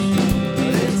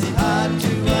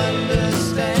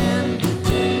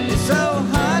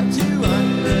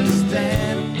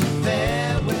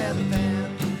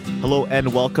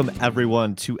And welcome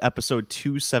everyone to episode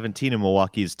 217 of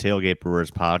Milwaukee's Tailgate Brewers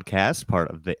podcast,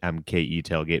 part of the MKE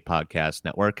Tailgate Podcast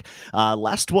Network.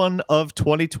 Last one of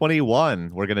 2021.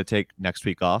 We're going to take next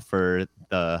week off for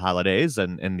the holidays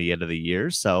and the end of the year.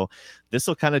 So this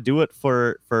will kind of do it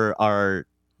for our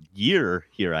year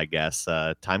here, I guess.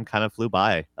 Time kind of flew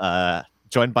by.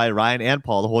 Joined by Ryan and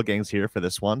Paul. The whole gang's here for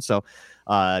this one. So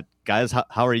guys,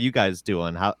 how are you guys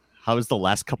doing? How is the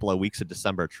last couple of weeks of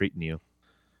December treating you?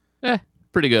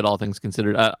 Pretty good, all things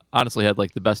considered. I honestly had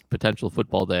like the best potential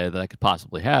football day that I could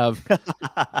possibly have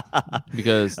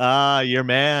because your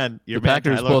man,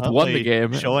 Packers Tyler both Huntley won the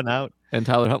game, showing out, and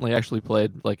Tyler Huntley actually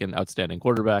played like an outstanding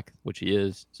quarterback, which he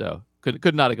is. So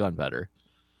could not have gone better.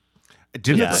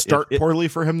 Didn't it start poorly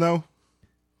for him though?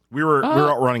 We were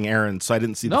out running errands, so I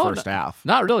didn't see the first half.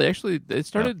 Not really. Actually, it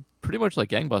started pretty much like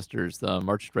gangbusters.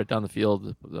 Marched right down the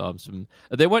field.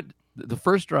 They went the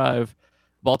first drive.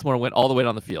 Baltimore went all the way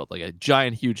down the field, like a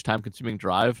giant, huge, time-consuming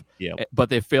drive. Yeah,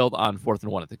 but they failed on 4th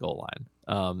and 1 at the goal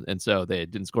line, and so they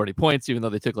didn't score any points, even though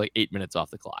they took like 8 minutes off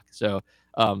the clock. So,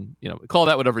 call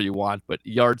that whatever you want, but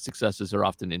yard successes are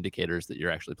often indicators that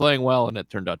you're actually playing well, and it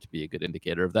turned out to be a good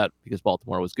indicator of that because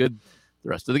Baltimore was good the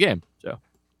rest of the game. So,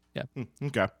 yeah,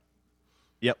 okay.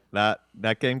 Yep,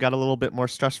 that game got a little bit more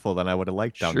stressful than I would have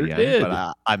liked down Sure the end. did.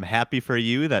 But I'm happy for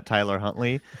you that Tyler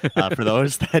Huntley, for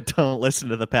those that don't listen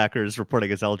to the Packers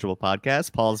Reporting as Eligible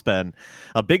podcast, Paul's been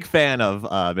a big fan of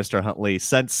Mr. Huntley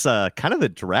since kind of the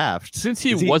draft. Since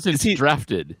he wasn't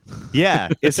drafted. Yeah,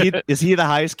 is he the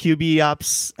highest QB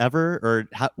ops ever, or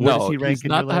where does he rank? He's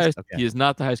not the highest. Okay. He is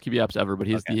not the highest QB ops ever, but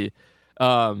he's the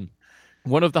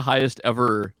one of the highest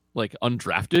ever like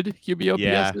undrafted QB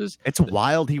OPSs. It's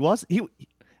wild.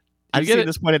 I've seen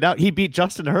this pointed out. He beat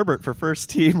Justin Herbert for first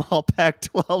team All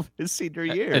Pac-12 his senior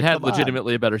year. It had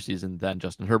legitimately a better season than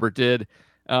Justin Herbert did.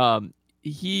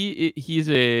 He's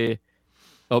a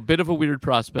bit of a weird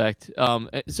prospect.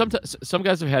 Sometimes some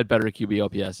guys have had better QB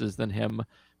OPSs than him,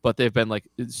 but they've been like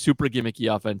super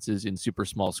gimmicky offenses in super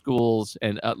small schools.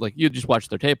 And like you just watch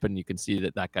their tape and you can see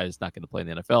that guy is not going to play in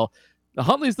the NFL.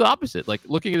 Huntley's the opposite. Like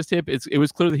looking at his tape, it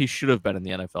was clear that he should have been in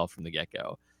the NFL from the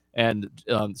get-go. And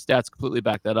stats completely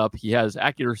back that up. He has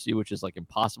accuracy, which is like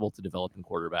impossible to develop in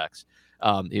quarterbacks.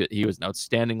 He was an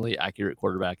outstandingly accurate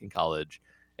quarterback in college,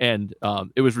 and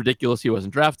it was ridiculous he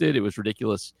wasn't drafted. It was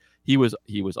ridiculous he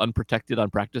was unprotected on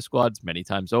practice squads many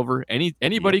times over.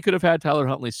 Anybody could have had Tyler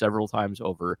Huntley several times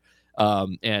over,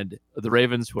 and the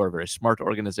Ravens, who are a very smart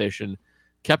organization,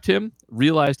 kept him.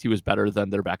 Realized he was better than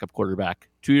their backup quarterback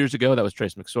 2 years ago. That was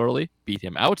Trace McSorley. Beat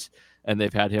him out. And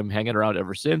they've had him hanging around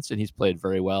ever since, and he's played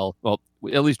very well. Well,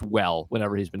 at least well,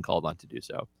 whenever he's been called on to do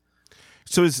so.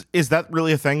 So is that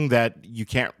really a thing that you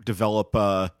can't develop?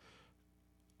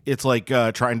 It's like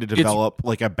trying to develop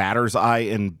like a batter's eye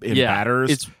in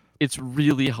batters. It's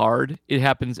really hard. It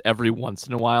happens every once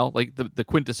in a while. Like the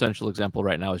quintessential example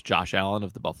right now is Josh Allen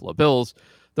of the Buffalo Bills,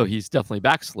 though he's definitely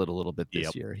backslid a little bit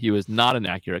this year. He was not an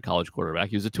accurate college quarterback.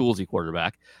 He was a toolsy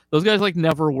quarterback. Those guys like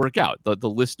never work out. The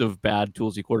list of bad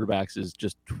toolsy quarterbacks is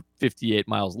just 58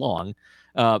 miles long.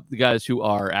 The guys who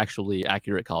are actually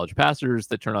accurate college passers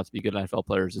that turn out to be good NFL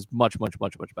players is much, much,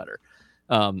 much, much better.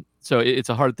 So it's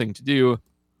a hard thing to do.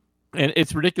 And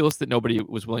it's ridiculous that nobody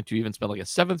was willing to even spend like a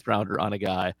 7th rounder on a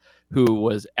guy who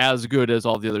was as good as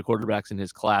all the other quarterbacks in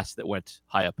his class that went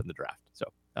high up in the draft. So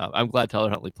I'm glad Tyler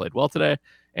Huntley played well today,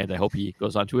 and I hope he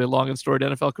goes on to a long and storied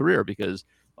NFL career because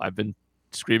I've been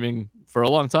screaming for a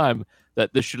long time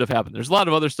that this should have happened. There's a lot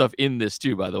of other stuff in this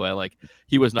too, by the way. Like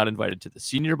he was not invited to the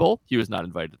Senior Bowl. He was not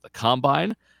invited to the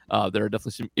Combine. There are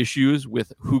definitely some issues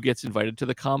with who gets invited to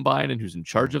the Combine and who's in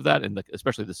charge of that, and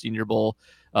especially the Senior Bowl.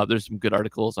 There's some good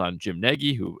articles on Jim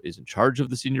Nagy, who is in charge of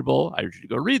the Senior Bowl. I urge you to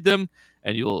go read them,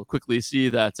 and you'll quickly see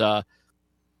that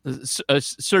a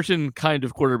certain kind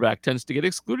of quarterback tends to get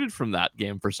excluded from that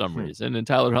game for some reason, and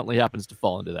Tyler Huntley happens to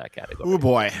fall into that category. Oh,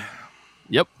 boy.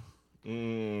 Yep.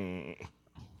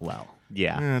 Wow.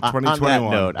 Yeah. 2021. On that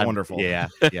note, wonderful. Yeah.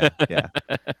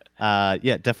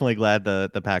 Definitely glad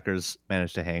the Packers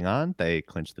managed to hang on. They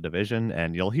clinched the division,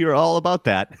 and you'll hear all about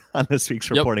that on this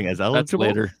week's Reporting as Eligible.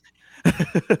 That's later.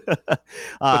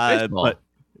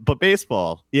 But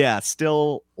baseball,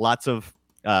 still lots of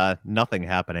nothing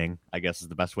happening, I guess is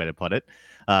the best way to put it.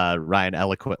 Ryan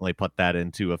eloquently put that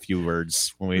into a few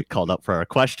words when we called up for our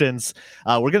questions.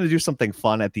 We're going to do something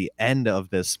fun at the end of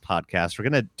this podcast. We're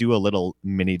going to do a little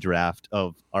mini draft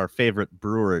of our favorite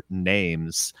Brewer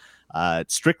names.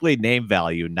 Strictly name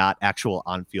value, not actual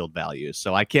on-field value.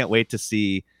 So I can't wait to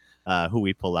see who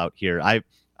we pull out here.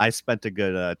 I spent a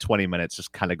good 20 minutes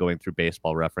just kind of going through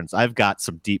Baseball Reference. I've got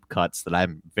some deep cuts that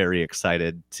I'm very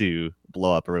excited to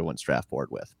blow up everyone's draft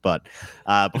board with. But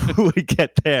before we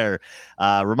get there,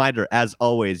 reminder, as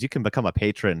always, you can become a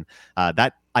patron.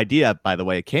 That idea, by the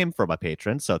way, came from a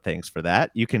patron, so thanks for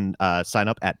that. You can sign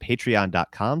up at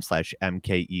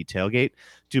patreon.com/MKE tailgate.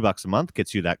 $2 a month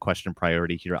gets you that question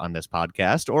priority here on this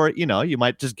podcast, or you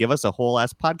might just give us a whole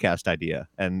ass podcast idea,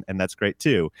 and that's great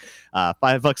too.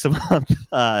 $5 a month.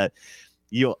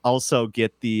 You'll also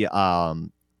get the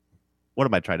what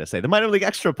am I trying to say? The Minor League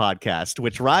Extra podcast,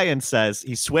 which Ryan says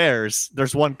he swears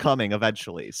there's one coming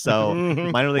eventually. So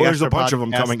Minor League there's Extra a bunch podcast, of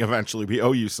them coming eventually. We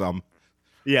owe you some.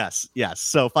 Yes.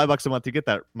 So $5 a month, you get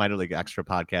that Minor League Extra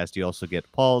podcast. You also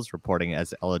get Paul's reporting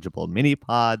as eligible mini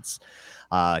pods.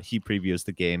 He previews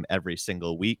the game every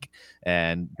single week,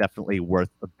 and definitely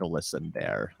worth the listen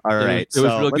there. All right. It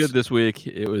was real good this week.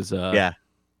 It was yeah.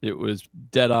 It was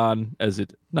dead on, as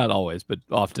it not always, but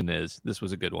often is. This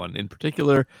was a good one in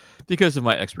particular because of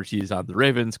my expertise on the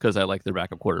Ravens, because I like their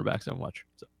backup quarterback so much.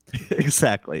 So.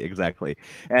 Exactly.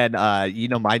 And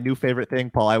my new favorite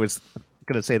thing, Paul, I was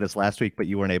going to say this last week, but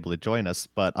you weren't able to join us.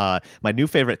 But my new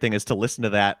favorite thing is to listen to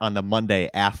that on the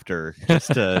Monday after,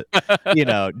 just to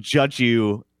judge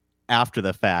you after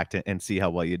the fact and see how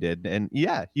well you did. And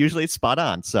yeah, usually it's spot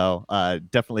on. So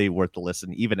definitely worth the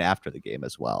listen, even after the game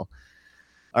as well.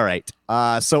 All right.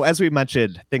 So as we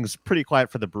mentioned, things pretty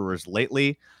quiet for the Brewers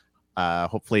lately.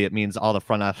 Hopefully it means all the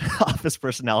front office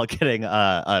personnel getting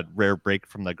a rare break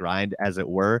from the grind, as it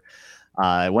were.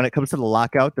 When it comes to the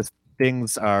lockout,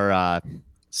 things are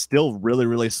still really,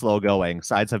 really slow going.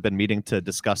 Sides have been meeting to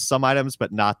discuss some items,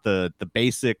 but not the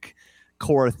basic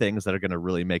core things that are going to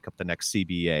really make up the next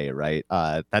CBA, right?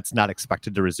 That's not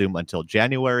expected to resume until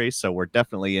January. So we're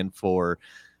definitely in for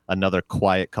another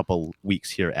quiet couple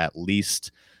weeks here at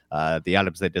least. The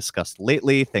items they discussed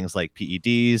lately, things like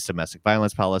PEDs, domestic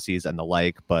violence policies, and the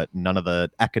like, but none of the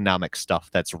economic stuff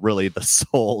that's really the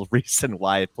sole reason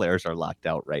why players are locked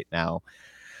out right now.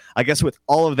 I guess with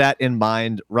all of that in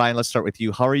mind, Ryan, let's start with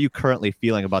you. How are you currently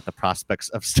feeling about the prospects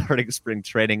of starting spring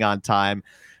training on time?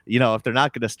 If they're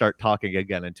not going to start talking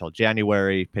again until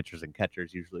January, pitchers and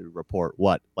catchers usually report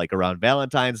around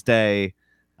Valentine's Day.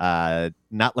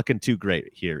 Not looking too great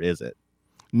here, is it?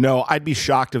 No, I'd be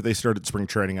shocked if they started spring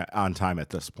training on time at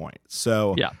this point.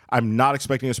 So yeah. I'm not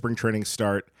expecting a spring training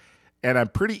start, and I'm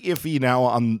pretty iffy now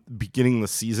on beginning the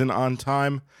season on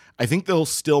time. I think they'll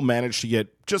still manage to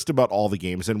get just about all the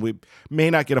games, and we may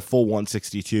not get a full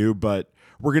 162, but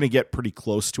we're going to get pretty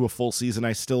close to a full season.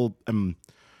 I still am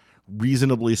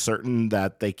reasonably certain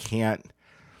that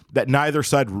that neither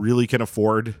side really can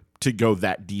afford to go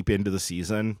that deep into the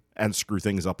season and screw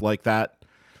things up like that.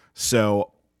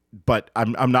 So, but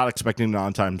I'm not expecting an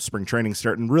on-time spring training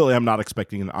start, and really I'm not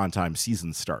expecting an on-time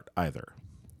season start either.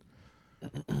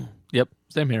 Yep,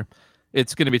 same here.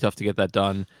 It's going to be tough to get that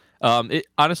done.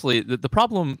 Honestly, the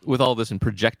problem with all this and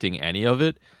projecting any of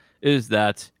it is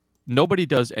that nobody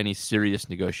does any serious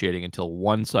negotiating until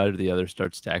one side or the other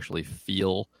starts to actually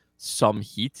feel some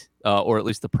heat, or at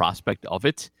least the prospect of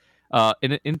it.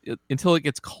 Until it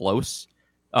gets close,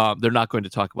 they're not going to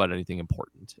talk about anything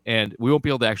important, and we won't be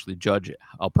able to actually judge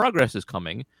how progress is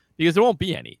coming because there won't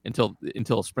be any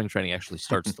until spring training actually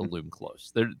starts to loom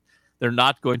close. They're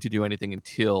not going to do anything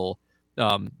until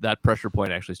that pressure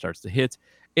point actually starts to hit,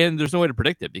 and there's no way to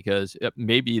predict it because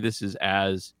maybe this is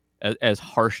as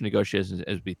harsh negotiations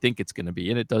as we think it's going to be,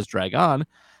 and it does drag on.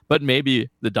 But maybe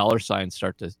the dollar signs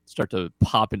start to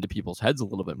pop into people's heads a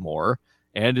little bit more.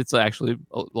 And it's actually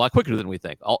a lot quicker than we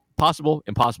think. Possible,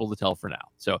 impossible to tell for now.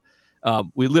 So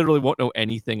we literally won't know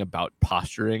anything about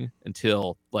posturing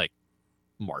until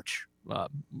March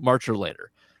or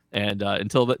later. And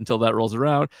until that rolls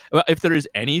around, if there is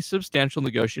any substantial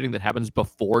negotiating that happens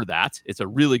before that, it's a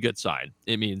really good sign.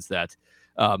 It means that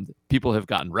people have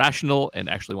gotten rational and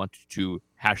actually want to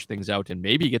hash things out and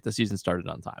maybe get the season started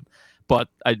on time. But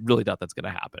I really doubt that's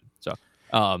going to happen. So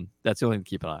that's the only thing to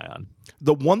keep an eye on.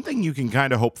 The one thing you can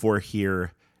kind of hope for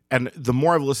here, and the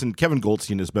more I've listened, Kevin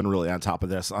Goldstein has been really on top of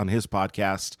this on his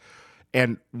podcast.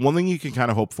 And one thing you can kind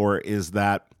of hope for is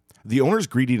that the owner's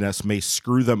greediness may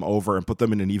screw them over and put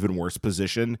them in an even worse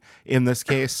position in this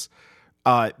case,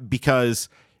 because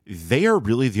they are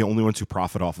really the only ones who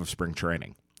profit off of spring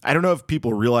training. I don't know if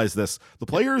people realize this. The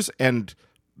players and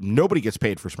nobody gets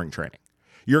paid for spring training.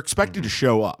 You're expected to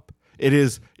show up. It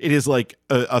is like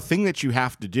a thing that you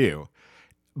have to do,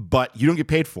 but you don't get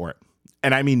paid for it.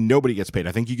 And I mean, nobody gets paid.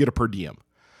 I think you get a per diem,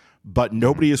 but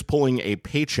nobody is pulling a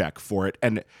paycheck for it.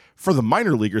 And for the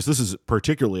minor leaguers, this is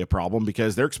particularly a problem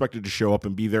because they're expected to show up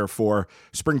and be there for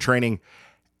spring training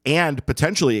and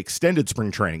potentially extended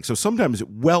spring training. So sometimes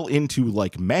well into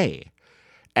May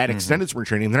at extended spring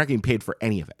training, they're not getting paid for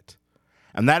any of it.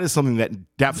 And that is something that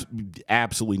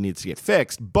absolutely needs to get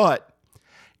fixed. But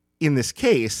in this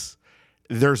case,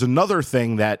 there's another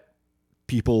thing that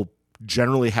people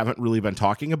generally haven't really been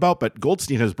talking about, but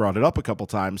Goldstein has brought it up a couple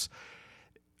times.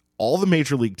 All the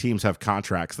major league teams have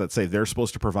contracts that say they're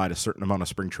supposed to provide a certain amount of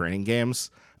spring training games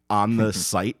on the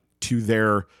site to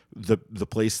the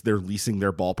place they're leasing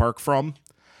their ballpark from.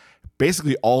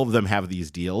 Basically, all of them have these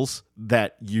deals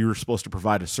that you're supposed to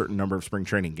provide a certain number of spring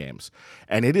training games.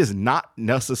 And it is not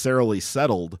necessarily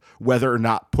settled whether or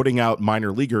not putting out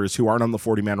minor leaguers who aren't on the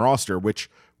 40-man roster, which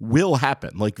will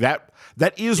happen. Like that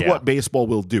is what baseball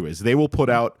will do, is they will put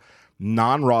out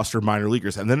non-roster minor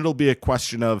leaguers. And then it'll be a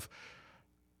question of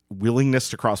willingness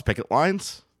to cross picket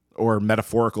lines or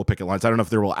metaphorical picket lines. I don't know if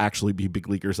there will actually be big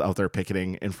leaguers out there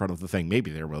picketing in front of the thing.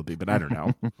 Maybe there will be, but I don't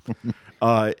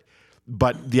know.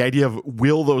 But the idea of,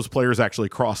 will those players actually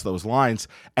cross those lines,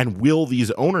 and will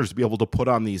these owners be able to put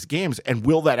on these games, and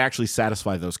will that actually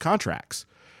satisfy those contracts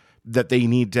that they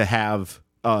need to have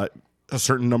a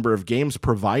certain number of games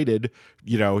provided,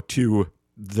 to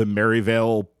the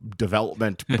Maryvale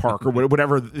Development Park or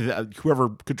whatever, whoever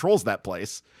controls that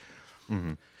place.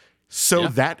 Mm-hmm. So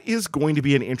that is going to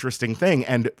be an interesting thing.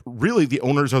 And really, the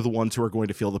owners are the ones who are going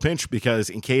to feel the pinch, because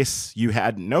in case you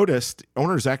hadn't noticed,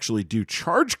 owners actually do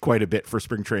charge quite a bit for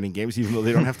spring training games, even though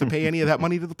they don't have to pay any of that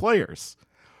money to the players.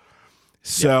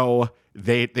 So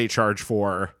they charge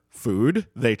for food,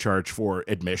 they charge for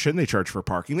admission, they charge for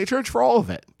parking, they charge for all of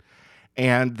it.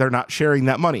 And they're not sharing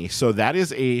that money. So that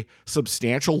is a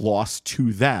substantial loss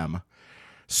to them.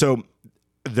 So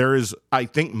I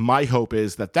think my hope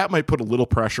is that might put a little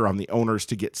pressure on the owners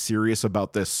to get serious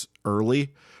about this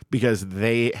early, because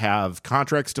they have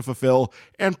contracts to fulfill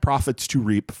and profits to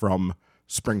reap from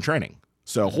spring training.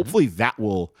 So hopefully that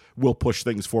will push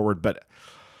things forward. But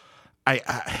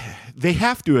they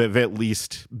have to have at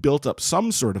least built up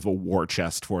some sort of a war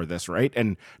chest for this, right?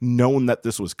 And known that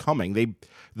this was coming.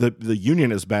 The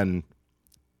union has been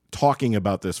talking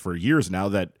about this for years now,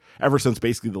 that ever since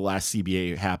basically the last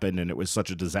CBA happened and it was such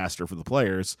a disaster for the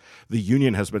players, the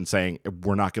union has been saying,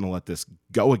 we're not going to let this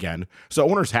go again. So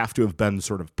owners have to have been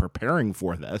sort of preparing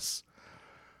for this.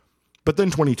 But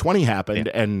then 2020 happened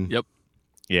and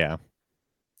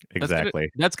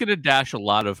exactly. That's going to dash a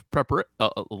lot of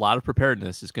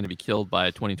preparedness is going to be killed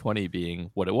by 2020 being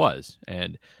what it was,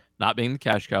 and not being the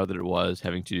cash cow that it was,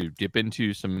 having to dip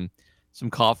into some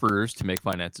coffers to make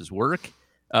finances work.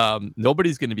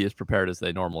 Nobody's going to be as prepared as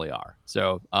they normally are.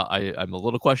 So I'm a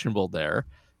little questionable there.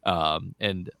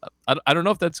 And I don't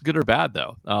know if that's good or bad,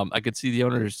 though. I could see the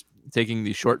owners taking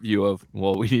the short view of,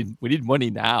 well, we need money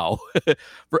now,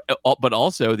 but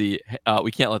also we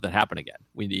can't let that happen again.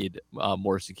 We need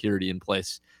more security in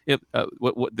place.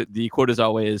 What the quote is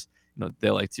always, they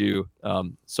like to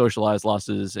socialize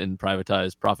losses and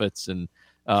privatize profits, and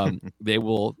they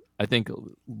will, I think,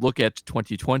 look at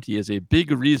 2020 as a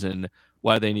big reason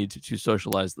why they need to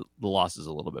socialize the losses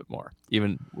a little bit more.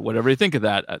 Even whatever you think of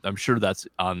that, I'm sure that's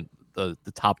on the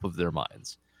top of their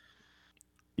minds.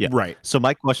 Yeah. Right. So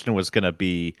my question was going to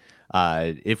be,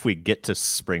 if we get to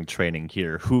spring training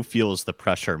here, who feels the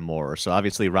pressure more? So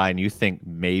obviously, Ryan, you think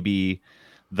maybe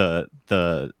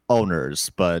the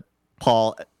owners, but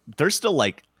Paul, there's still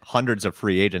like hundreds of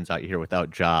free agents out here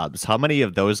without jobs. How many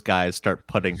of those guys start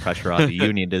putting pressure on the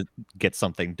union to get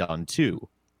something done too?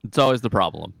 It's always the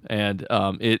problem. And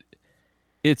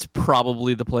it's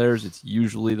probably the players. It's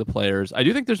usually the players. I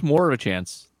do think there's more of a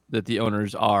chance that the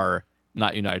owners are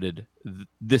not united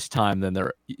this time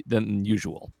than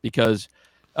usual, because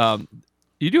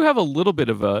you do have a little bit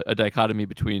of a dichotomy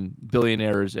between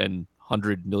billionaires and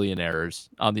 100 millionaires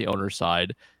on the owner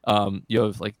side. You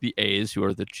have like the A's, who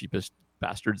are the cheapest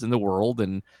bastards in the world,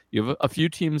 and you have a few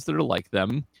teams that are like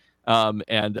them,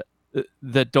 and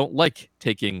that don't like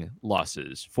taking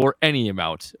losses for any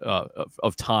amount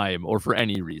of time or for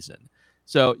any reason.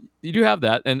 So you do have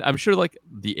that, and I'm sure like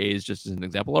the A's, just as an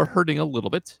example, are hurting a little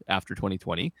bit after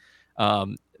 2020.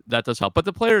 That does help, but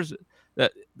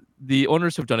the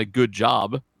owners have done a good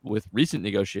job with recent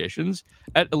negotiations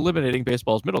at eliminating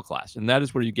baseball's middle class, and that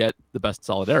is where you get the best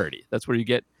solidarity. That's where you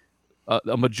get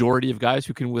a majority of guys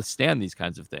who can withstand these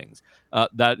kinds of things.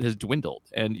 That has dwindled,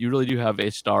 and you really do have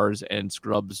a stars and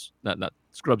scrubs. Not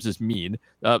scrubs is mean.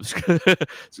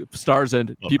 Stars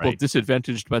and people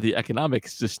disadvantaged by the economic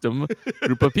system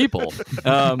group of people.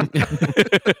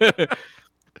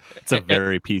 It's a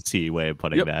very PC way of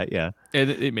putting that, yeah. And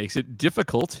it makes it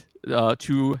difficult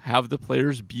to have the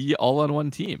players be all on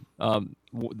one team.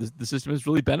 The system has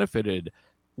really benefited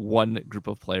one group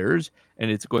of players, and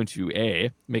it's going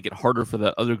to make it harder for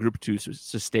the other group to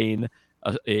sustain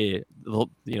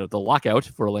the lockout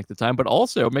for a length of time, but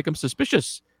also make them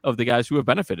suspicious of the guys who have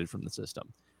benefited from the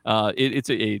system.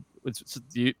 The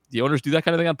owners do that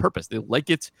kind of thing on purpose. They like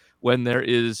it when there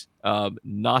is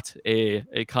not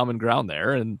a common ground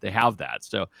there, and they have that.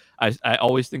 So I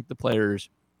always think the players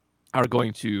are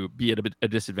going to be at a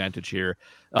disadvantage here.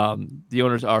 The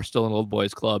owners are still an old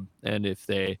boys club, and if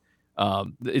they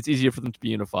it's easier for them to be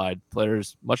unified.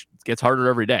 Players gets harder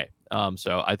every day.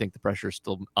 So I think the pressure is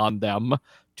still on them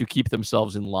to keep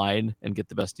themselves in line and get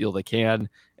the best deal they can,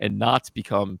 and not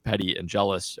become petty and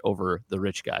jealous over the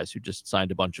rich guys who just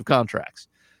signed a bunch of contracts.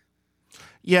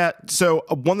 Yeah. So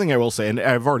one thing I will say, and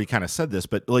I've already kind of said this,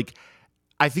 but like,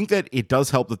 I think that it does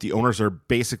help that the owners are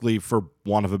basically, for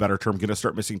want of a better term, going to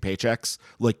start missing paychecks.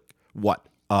 Like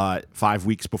 5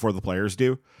 weeks before the players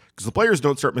do, because the players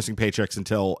don't start missing paychecks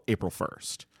until April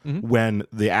 1st, when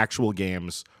the actual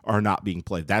games are not being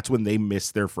played. That's when they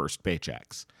miss their first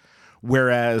paychecks.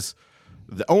 Whereas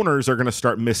the owners are going to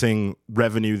start missing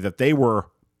revenue that they were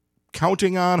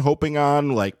counting on, hoping on,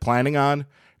 like planning on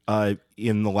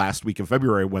in the last week of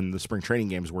February when the spring training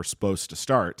games were supposed to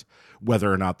start,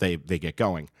 whether or not they get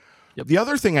going. Yep. The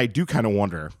other thing I do kind of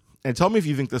wonder, and tell me if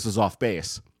you think this is off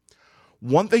base,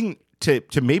 one thing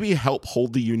to maybe help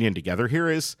hold the union together here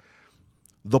is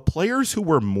the players who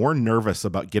were more nervous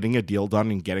about getting a deal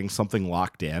done and getting something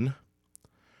locked in,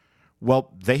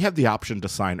 well, they had the option to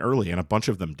sign early, and a bunch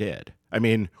of them did. I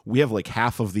mean, we have like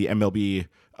half of the MLB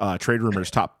trade rumors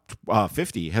top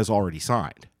 50 has already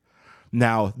signed.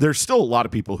 Now, there's still a lot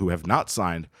of people who have not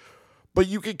signed, but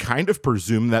you could kind of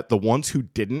presume that the ones who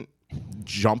didn't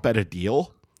jump at a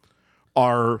deal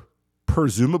are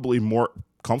presumably more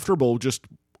comfortable just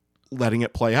letting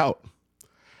it play out.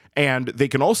 And they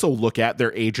can also look at,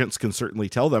 their agents can certainly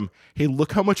tell them, hey,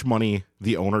 look how much money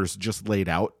the owners just laid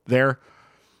out there.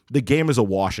 The game is a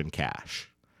wash in cash.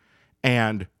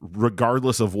 And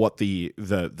regardless of what the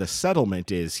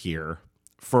settlement is here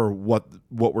for what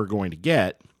we're going to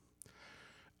get,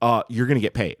 you're going to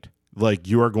get paid. Like,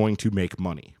 you are going to make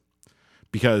money.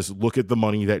 Because look at the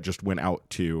money that just went out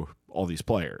to all these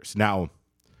players. Now,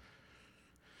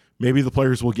 maybe the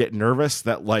players will get nervous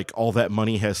that like all that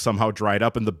money has somehow dried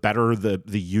up, and the better the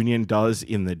union does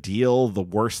in the deal, the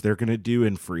worse they're going to do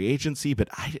in free agency. But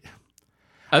I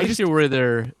think you're where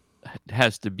there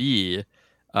has to be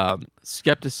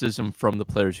skepticism from the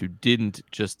players who didn't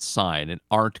just sign and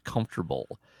aren't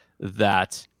comfortable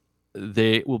that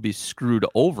they will be screwed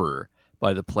over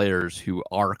by the players who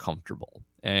are comfortable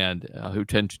and who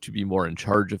tend to be more in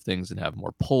charge of things and have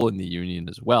more pull in the union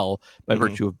as well by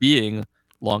virtue of being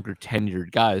longer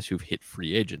tenured guys who've hit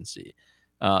free agency.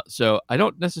 So I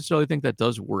don't necessarily think that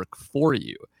does work for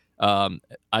you.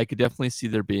 I could definitely see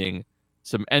there being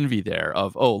some envy there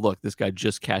of, oh, look, this guy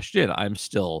just cashed in. I'm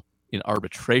still in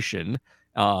arbitration.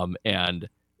 And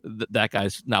that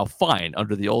guy's now fine.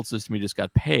 Under the old system, he just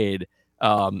got paid.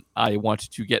 I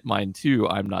want to get mine too.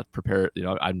 I'm not prepared.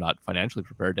 I'm not financially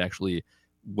prepared to actually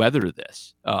weather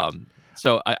this.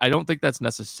 So I don't think that's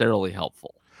necessarily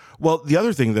helpful. Well, the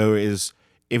other thing, though, is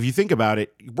if you think about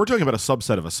it, we're talking about a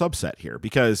subset of a subset here,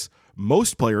 because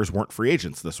most players weren't free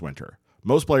agents this winter.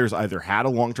 Most players either had a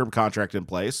long-term contract in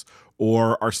place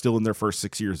or are still in their first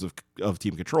 6 years of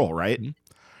team control, right? Mm-hmm.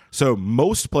 So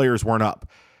most players weren't up.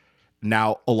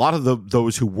 Now, a lot of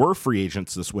those who were free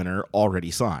agents this winter already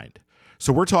signed.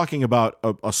 So we're talking about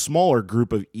a smaller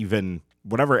group of even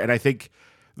whatever, and I think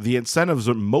the incentives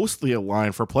are mostly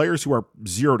aligned for players who are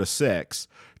 0 to 6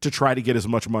 to try to get as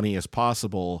much money as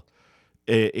possible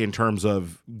in terms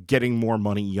of getting more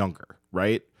money younger,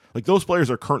 right? Like, those players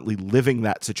are currently living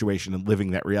that situation and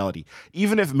living that reality.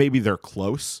 Even if maybe they're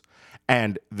close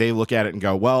and they look at it and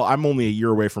go, well, I'm only a year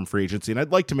away from free agency, and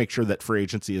I'd like to make sure that free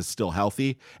agency is still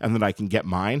healthy and that I can get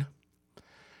mine.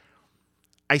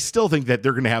 I still think that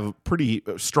they're going to have pretty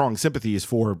strong sympathies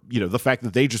for, the fact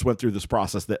that they just went through this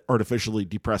process that artificially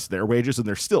depressed their wages, and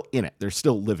they're still in it. They're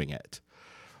still living it.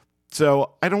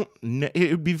 So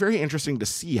it would be very interesting to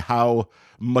see how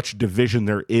much division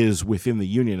there is within the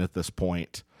union at this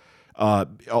point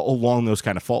along those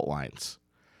kind of fault lines.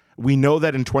 We know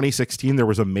that in 2016, there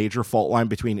was a major fault line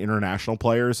between international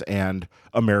players and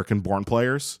American-born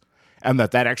players, and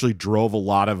that actually drove a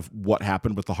lot of what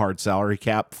happened with the hard salary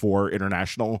cap for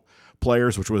international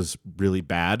players, which was really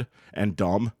bad and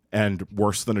dumb and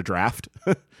worse than a draft.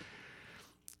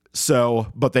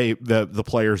 So, but the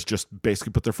players just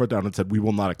basically put their foot down and said, we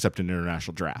will not accept an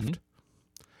international draft. Mm-hmm.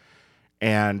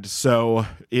 And so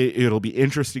it'll be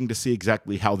interesting to see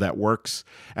exactly how that works.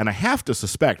 And I have to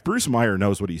suspect Bruce Meyer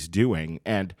knows what he's doing.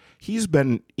 And he's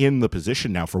been in the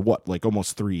position now for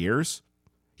almost 3 years?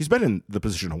 he's been in the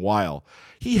position a while.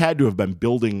 He had to have been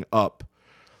building up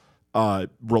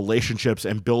relationships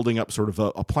and building up sort of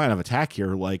a plan of attack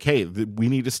here. Like, hey, we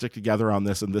need to stick together on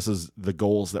this, and this is the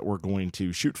goals that we're going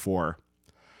to shoot for.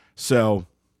 So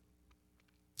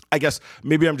I guess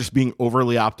maybe I'm just being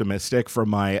overly optimistic from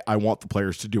my I want the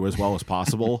players to do as well as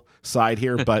possible side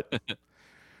here, but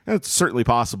it's certainly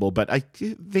possible. But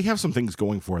they have some things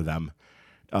going for them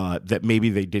that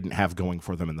maybe they didn't have going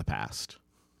for them in the past.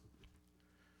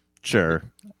 Sure.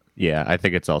 Yeah, I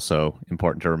think it's also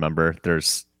important to remember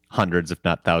there's hundreds, if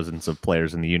not thousands, of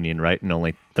players in the union, right? And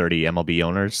only 30 MLB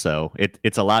owners. So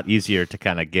it's a lot easier to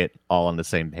kind of get all on the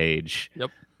same page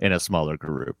in a smaller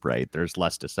group, right? There's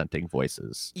less dissenting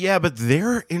voices. Yeah, but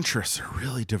their interests are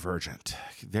really divergent.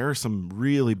 There are some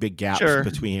really big gaps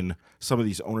between some of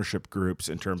these ownership groups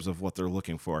in terms of what they're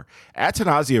looking for.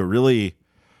 Attanasio really,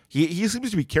 he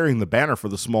seems to be carrying the banner for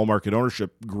the small market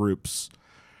ownership groups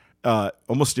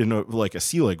almost in a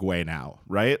C-League way now,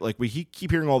 right? Like we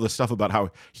keep hearing all this stuff about how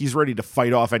he's ready to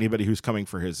fight off anybody who's coming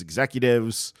for his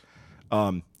executives.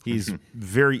 He's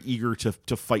very eager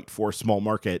to fight for small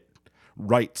market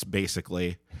rights,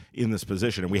 basically, in this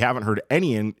position. And we haven't heard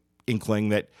any inkling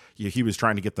that he was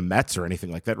trying to get the Mets or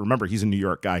anything like that. Remember, he's a New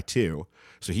York guy too,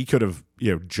 so he could have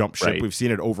jumped ship. Right. We've seen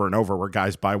it over and over where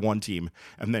guys buy one team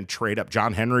and then trade up.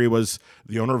 John Henry was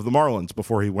the owner of the Marlins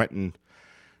before he went and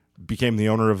became the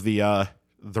owner of the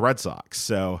Red Sox.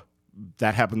 So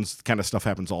that happens, kind of stuff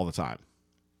happens all the time.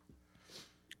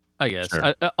 I guess.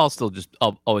 Sure.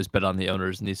 I'll always bet on the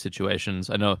owners in these situations.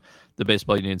 I know the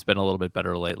baseball union's been a little bit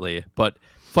better lately, but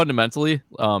fundamentally,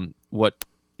 what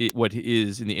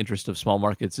is in the interest of small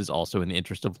markets is also in the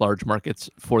interest of large markets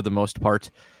for the most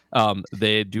part.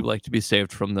 They do like to be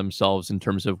saved from themselves in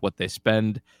terms of what they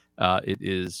spend. It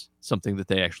is something that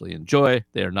they actually enjoy.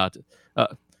 They are not...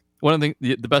 one of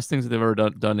the best things that they've ever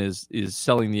done is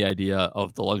selling the idea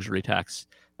of the luxury tax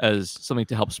as something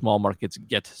to help small markets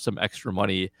get some extra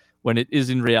money when it is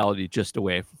in reality just a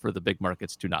way for the big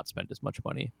markets to not spend as much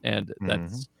money. And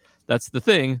that's the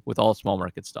thing with all small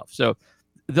market stuff. So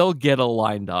they'll get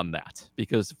aligned on that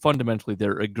because fundamentally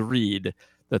they're agreed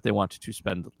that they want to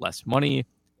spend less money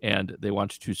and they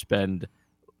want to spend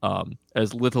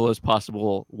as little as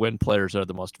possible when players are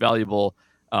the most valuable.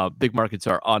 Big markets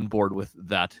are on board with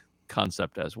that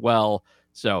concept as well.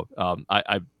 So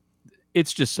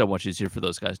it's just so much easier for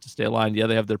those guys to stay aligned. Yeah,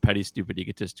 they have their petty, stupid,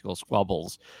 egotistical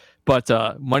squabbles, but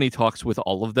money talks with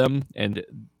all of them, and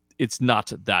it's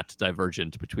not that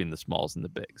divergent between the smalls and the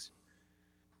bigs.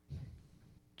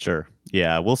 Sure.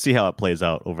 Yeah, we'll see how it plays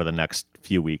out over the next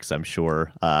few weeks, I'm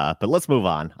sure. But let's move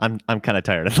on. I'm kind of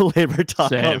tired of the labor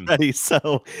talk already.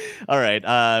 So, all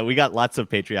right. We got lots of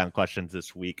Patreon questions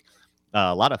this week.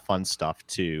 A lot of fun stuff,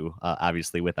 too,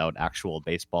 obviously, without actual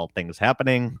baseball things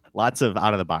happening. Lots of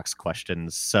out-of-the-box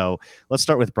questions. So let's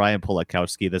start with Brian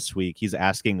Polakowski this week. He's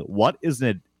asking, what is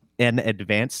an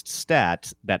advanced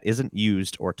stat that isn't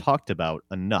used or talked about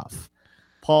enough?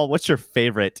 Paul, what's your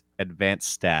favorite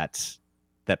advanced stat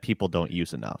that people don't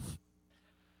use enough?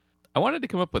 I wanted to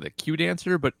come up with a cute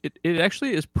answer, but it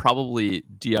actually is probably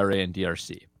DRA and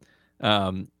DRC,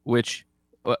 which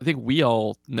I think we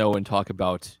all know and talk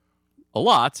about a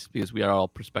lot because we are all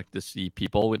prospectus-y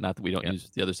people. Not that we don't use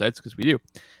the other sites, because we do.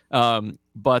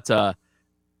 But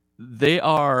they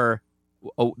are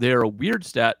a weird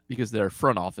stat because they're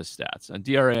front office stats. And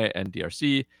DRA and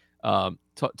DRC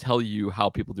tell you how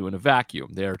people do in a vacuum.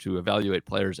 They are to evaluate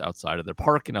players outside of their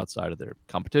park and outside of their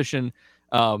competition.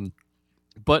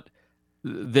 But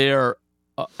they're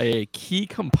a key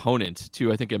component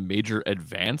to, I think, a major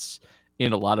advance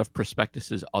in a lot of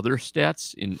prospectus's other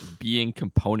stats in being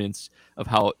components of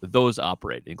how those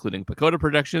operate, including PECOTA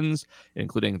projections,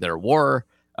 including their WAR.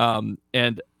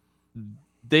 And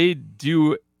they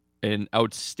do an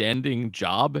outstanding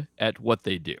job at what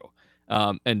they do.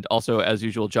 And also, as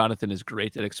usual, Jonathan is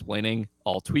great at explaining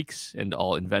all tweaks and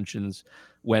all inventions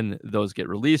when those get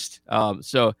released.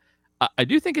 So I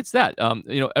do think it's that.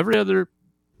 Not every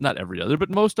other, but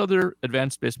most other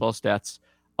advanced baseball stats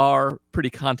are pretty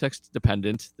context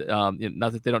dependent.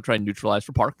 Not that they don't try and neutralize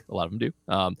for park. A lot of them do.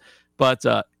 But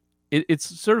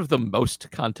it's sort of the most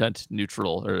content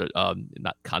neutral, or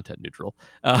not content neutral,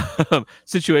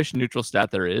 situation neutral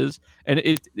stat there is. And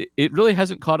it really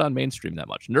hasn't caught on mainstream that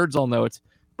much. Nerds all know it,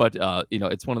 but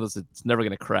it's one of those that's never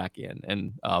going to crack in.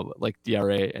 And like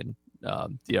DRA and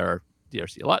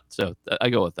DRC a lot. So I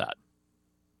go with that.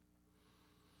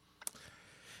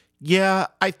 Yeah,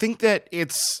 I think that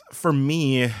it's, for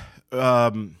me,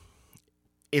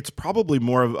 it's probably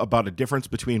more about a difference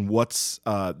between what's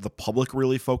the public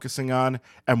really focusing on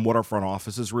and what our front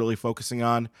office is really focusing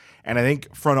on. And I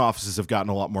think front offices have gotten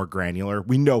a lot more granular.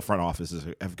 We know front offices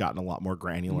have gotten a lot more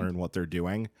granular in what they're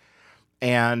doing.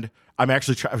 And I'm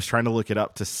actually I was trying to look it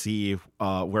up to see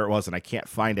where it was, and I can't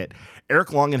find it. Eric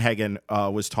Longenhagen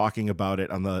was talking about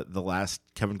it on the last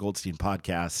Kevin Goldstein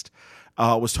podcast,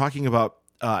 was talking about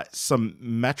some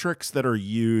metrics that are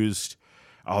used.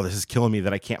 Oh, this is killing me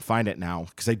that I can't find it now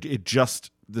because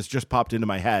this just popped into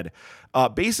my head.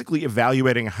 Basically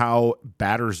evaluating how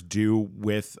batters do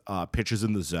with pitches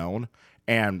in the zone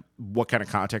and what kind of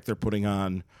contact they're putting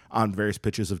on various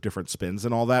pitches of different spins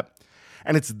and all that.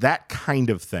 And it's that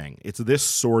kind of thing. It's this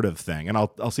sort of thing. And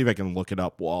I'll see if I can look it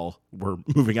up while we're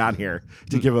moving on here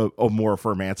to give a more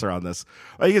firm answer on this.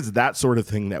 I think it's that sort of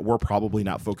thing that we're probably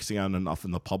not focusing on enough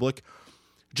in the public,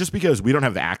 just because we don't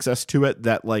have the access to it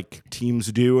that like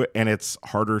teams do, and it's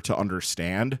harder to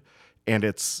understand. And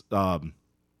it's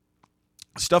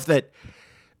stuff that,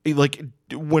 like,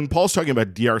 when Paul's talking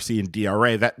about DRC and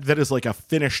DRA, that is like a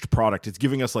finished product. It's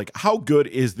giving us like, how good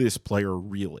is this player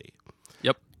really?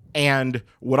 Yep. And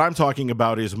what I'm talking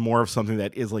about is more of something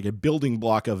that is like a building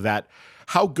block of that.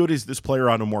 How good is this player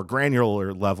on a more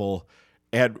granular level?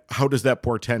 And how does that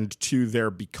portend to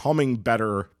their becoming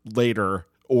better later,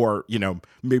 or, you know,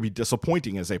 maybe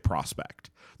disappointing as a prospect?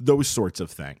 Those sorts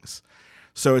of things.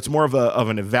 So it's more of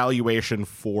an evaluation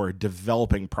for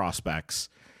developing prospects,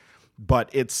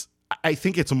 but I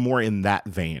think it's more in that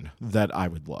vein that I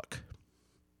would look.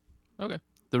 Okay.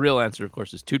 The real answer, of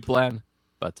course, is Toot Plan,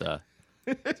 but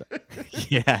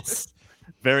Yes.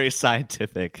 Very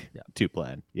scientific to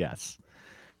plan. Yes.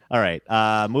 All right.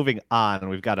 Moving on.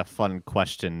 We've got a fun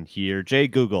question here. Jay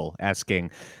Google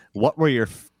asking, what were your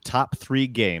top 3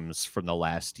 games from the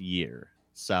last year?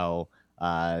 So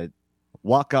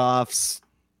walk-offs,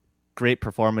 great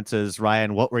performances.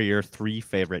 Ryan, what were your 3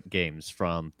 favorite games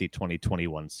from the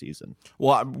 2021 season?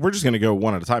 Well, we're just going to go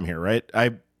one at a time here, right?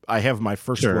 I have my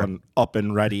first one up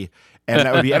and ready, and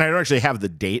that would be, and I don't actually have the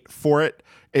date for it.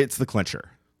 It's the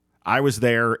clincher. I was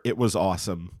there. It was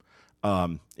awesome.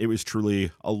 It was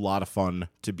truly a lot of fun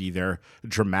to be there.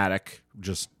 Dramatic,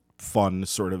 just fun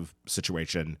sort of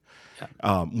situation.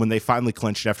 When they finally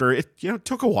clinched after it,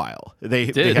 took a while. They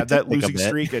had that losing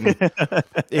streak, and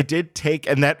it did take,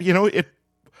 and that,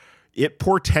 it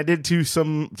portended to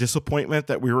some disappointment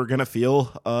that we were going to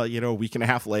feel, a week and a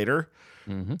half later.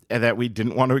 Mm-hmm. And that we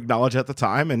didn't want to acknowledge at the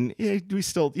time. And we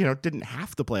still, didn't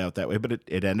have to play out that way, but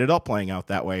it ended up playing out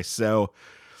that way. So,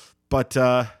 but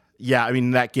yeah, I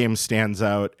mean, that game stands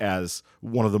out as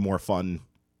one of the more fun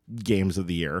games of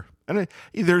the year. And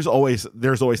there's always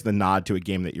the nod to a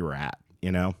game that you were at,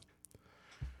 Are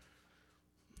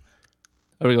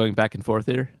we going back and forth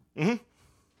here? Mm-hmm.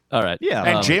 All right. Yeah.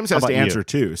 And James has to answer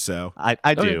too. So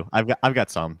I do. I've got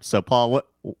some. So Paul,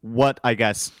 what I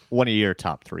guess one of your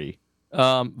top 3?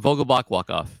 Vogelbach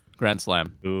walk-off, grand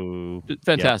slam. Ooh,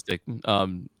 fantastic.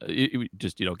 You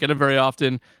just get him very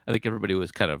often. I think everybody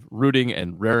was kind of rooting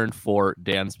and raring for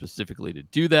Dan specifically to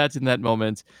do that in that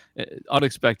moment.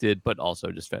 Unexpected, but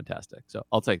also just fantastic. So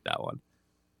I'll take that one.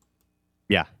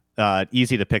 Yeah,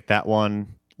 easy to pick that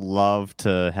one. Love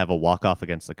to have a walk-off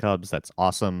against the Cubs. That's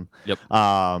awesome. Yep.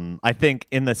 I think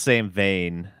in the same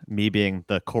vein, me being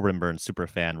the Corbin Burnes super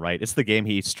fan, right? It's the game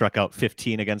he struck out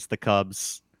 15 against the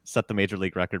Cubs, set the major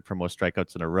league record for most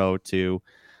strikeouts in a row too.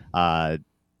 I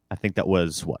think that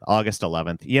was August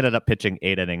 11th. He ended up pitching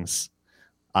 8 innings,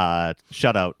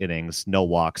 shutout innings, no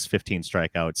walks, 15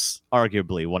 strikeouts.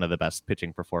 Arguably one of the best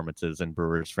pitching performances in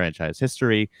Brewers franchise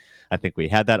history. I think we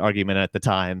had that argument at the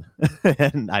time,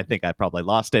 and I think I probably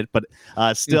lost it. But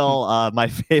still, my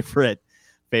favorite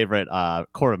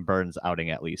Corbin Burnes outing,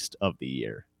 at least of the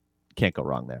year. Can't go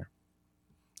wrong there.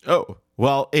 Oh,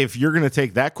 well, if you're going to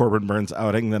take that Corbin Burnes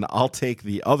outing, then I'll take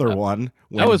the other one.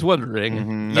 I was wondering.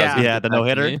 Mm-hmm. Yeah, the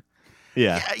no-hitter.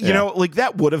 Yeah.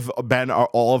 That would have been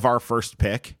all of our first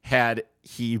pick had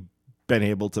he been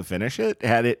able to finish it.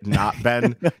 Had it not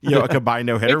been, a combined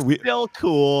no-hitter. It's still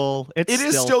cool. It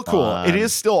is still cool. It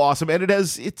is still awesome. And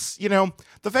it's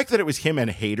the fact that it was him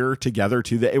and Hader together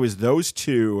too, that it was those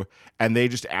two, and they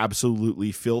just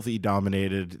absolutely filthy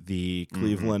dominated the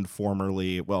Cleveland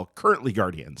currently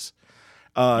Guardians.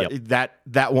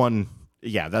 That one,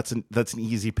 yeah, that's an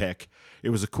easy pick. It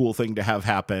was a cool thing to have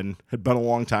happen. Had been a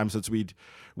long time since we'd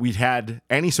had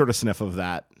any sort of sniff of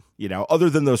that, other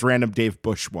than those random Dave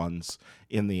Bush ones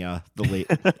in the late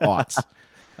aughts.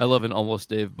 I love an almost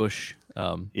Dave Bush.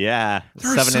 Yeah,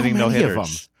 there's 7 inning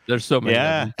no-hitters. There's so many.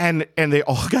 Yeah, and they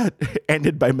all got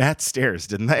ended by Matt Stairs,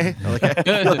 didn't they?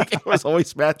 It was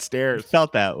always Matt Stairs.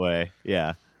 Felt that way.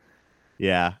 Yeah.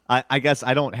 Yeah, I guess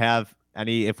I don't have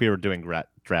any. If we were doing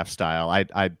draft style,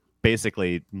 I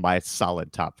basically my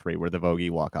solid top three were the Vogie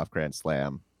walk-off grand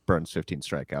slam, Burns 15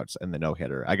 strikeouts, and the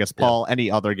no-hitter. I guess, Paul, any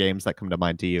other games that come to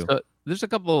mind to you? So there's a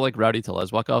couple of like Rowdy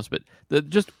Tellez walk-offs, but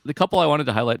the couple I wanted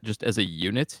to highlight just as a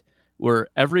unit were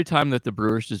every time that the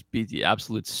Brewers just beat the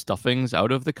absolute stuffings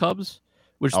out of the Cubs,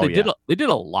 which they did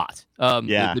a lot.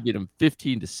 They beat them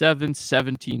 15-7,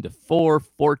 17-4,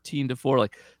 14-4.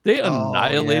 Like they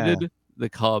annihilated the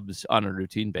Cubs on a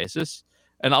routine basis.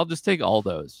 And I'll just take all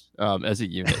those as a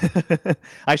unit.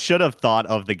 I should have thought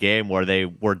of the game where they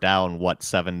were down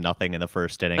 7-0 in the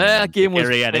first inning. That game was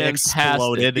Arrieta fantastic.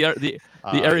 exploded. The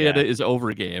Arrieta is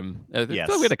over game. I feel like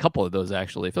we had a couple of those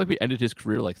actually. I feel like we ended his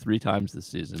career like 3 times this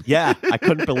season. Yeah, I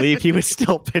couldn't believe he was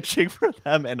still pitching for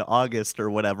them in August or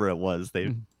whatever it was.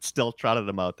 They still trotted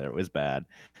him out there. It was bad.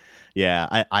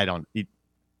 Yeah, I don't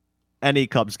any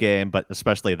Cubs game, but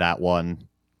especially that one.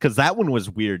 Because that one was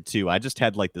weird too. I just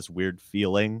had like this weird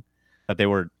feeling that they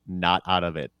were not out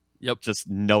of it. Yep. Just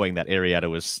knowing that Arrieta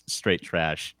was straight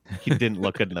trash. He didn't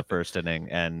look good in the first inning,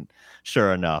 and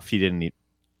sure enough, he didn't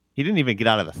even get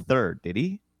out of the third, did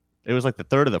he? It was like the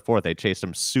third or the fourth. They chased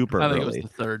him super early. I think it was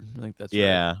the third. I think that's right.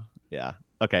 right. Yeah.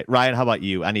 Okay, Ryan, how about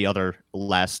you? Any other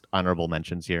last honorable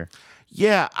mentions here?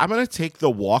 Yeah, I'm going to take the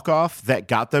walk-off that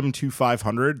got them to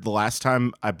 500 the last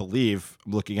time, I believe,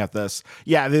 I'm looking at this.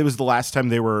 Yeah, it was the last time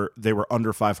they were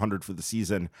under 500 for the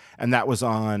season, and that was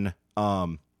on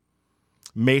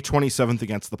May 27th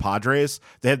against the Padres.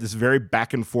 They had this very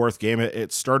back-and-forth game.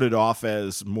 It started off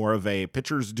as more of a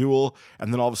pitcher's duel,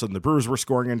 and then all of a sudden the Brewers were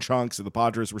scoring in chunks, and the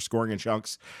Padres were scoring in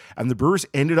chunks, and the Brewers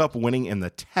ended up winning in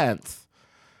the 10th.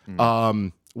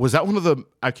 Was that one of the?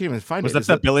 I can't even find it. Was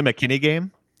that the Billy McKinney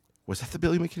game? Was that the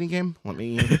Billy McKinney game? Let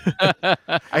me.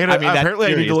 Apparently,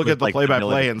 I need to look at the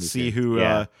play-by-play and see who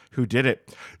did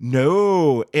it.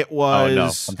 No, it was. Oh no,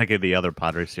 I'm thinking of the other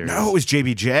Padres series. No, it was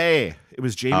JBJ. It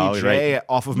was JBJ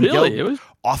off of Miguel.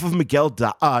 Off of Miguel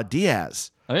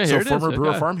Diaz. Oh, yeah, so former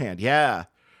Brewer farmhand. Yeah.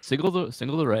 Single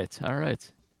the right. All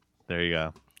right. There you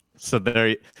go. So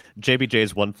there,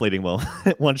 JBJ's one fleeting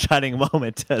moment, one shining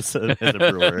moment as a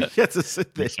Brewer.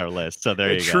 It's our list. So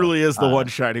there you go. It truly is the one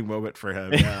shining moment for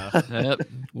him. Yeah.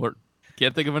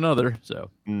 Can't think of another.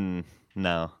 So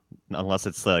no, unless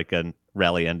it's like a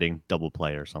rally-ending double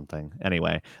play or something.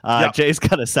 Anyway, Jay's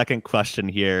got a second question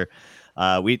here.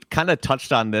 We kind of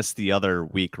touched on this the other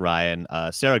week, Ryan.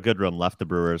 Sarah Goodrum left the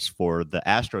Brewers for the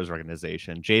Astros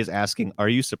organization. Jay's asking, are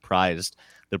you surprised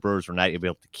the Brewers were not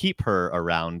able to keep her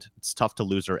around? It's tough to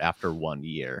lose her after 1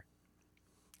 year.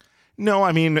 No,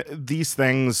 I mean, these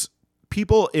things,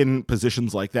 people in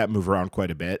positions like that move around quite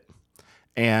a bit.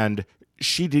 And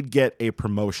she did get a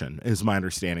promotion, is my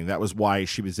understanding. That was why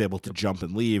she was able to jump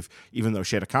and leave, even though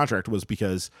she had a contract, was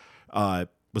because,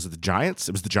 was it the Giants?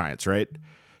 It was the Giants, right?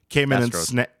 Came in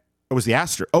Astros. and it was the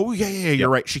Astros. Oh, yeah, you're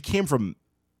right. She came from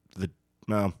the,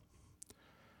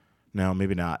 no,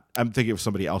 maybe not. I'm thinking of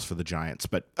somebody else for the Giants,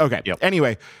 but okay. Yep.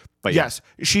 Anyway, but yes,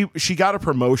 she got a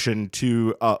promotion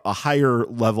to a higher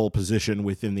level position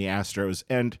within the Astros,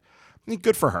 and I mean,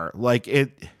 good for her. Like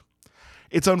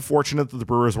it's unfortunate that the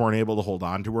Brewers weren't able to hold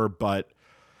on to her, but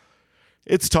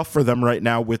it's tough for them right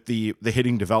now with the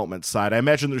hitting development side. I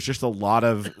imagine there's a lot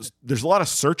of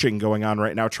searching going on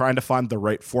right now, trying to find the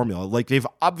right formula. Like they've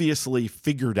obviously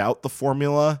figured out the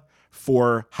formula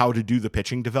for how to do the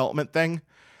pitching development thing,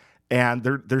 and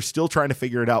they're still trying to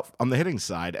figure it out on the hitting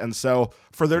side. And so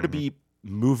for there to be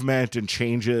movement and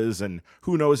changes, and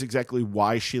who knows exactly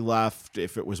why she left,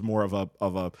 if it was more of a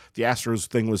the Astros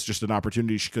thing was just an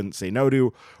opportunity she couldn't say no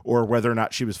to, or whether or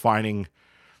not she was finding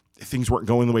things weren't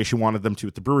going the way she wanted them to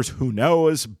with the Brewers, who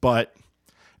knows? But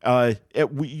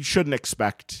we shouldn't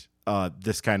expect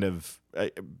this kind of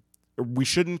we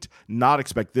shouldn't not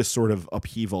expect this sort of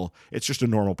upheaval. It's just a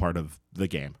normal part of the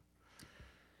game.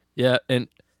 Yeah, and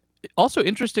also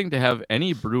interesting to have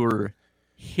any Brewer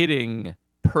hitting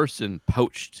person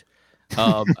poached.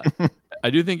 I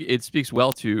do think it speaks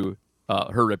well to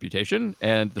her reputation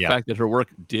and the fact that her work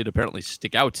did apparently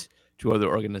stick out to other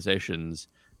organizations,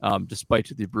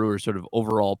 despite the Brewers' sort of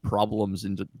overall problems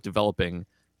in developing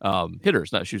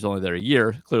hitters. Now, she was only there a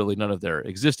year. Clearly, none of their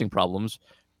existing problems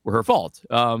were her fault.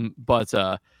 But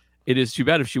it is too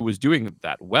bad if she was doing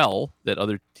that well, that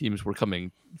other teams were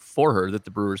coming for her, that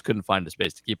the Brewers couldn't find a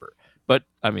space to keep her. But,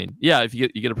 I mean, yeah, if you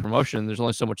get a promotion, there's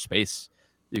only so much space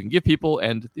you can give people.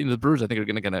 And the Brewers, I think, are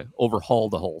going to overhaul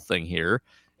the whole thing here.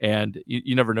 And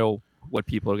you never know what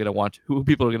people are going to want, who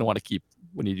people are going to want to keep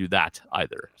when you do that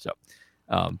either. So,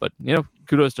 but,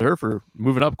 kudos to her for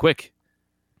moving up quick.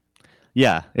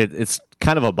 Yeah, it's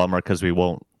kind of a bummer because we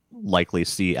won't likely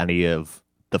see any of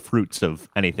the fruits of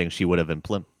anything she would have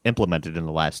implemented in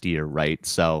the last year, right?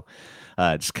 So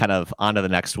just kind of on to the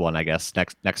next one, I guess.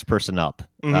 Next person up.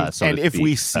 So and if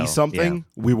we see something,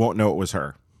 we won't know it was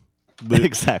her.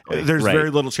 Exactly. There's very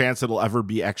little chance it'll ever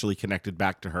be actually connected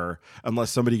back to her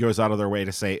unless somebody goes out of their way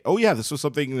to say, oh, yeah, this was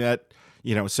something that,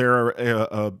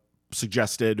 Sarah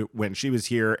suggested when she was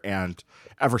here. And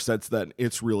ever since then,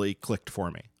 it's really clicked for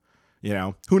me.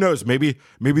 Who knows? Maybe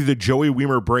the Joey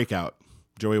Weimer breakout.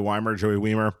 Joey Weimer.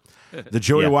 The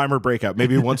Joey Weimer breakout.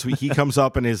 Maybe once he comes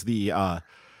up and is the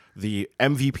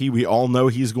MVP we all know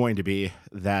he's going to be,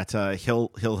 that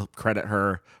he'll credit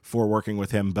her for working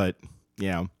with him. But,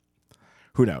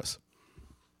 who knows?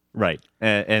 Right.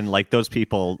 And like those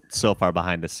people so far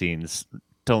behind the scenes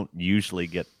don't usually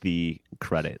get the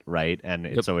credit, right? And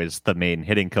it's always the main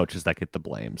hitting coaches that get the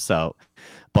blame. So,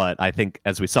 but I think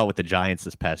as we saw with the Giants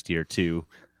this past year too,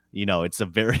 it's a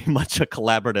very much a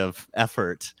collaborative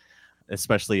effort,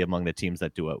 especially among the teams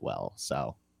that do it well.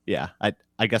 So yeah,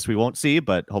 I guess we won't see,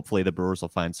 but hopefully the Brewers will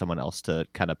find someone else to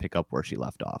kind of pick up where she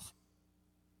left off.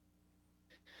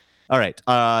 All right.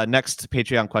 Next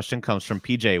Patreon question comes from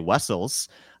PJ Wessels.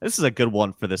 This is a good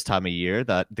one for this time of year,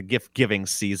 the gift giving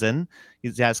season.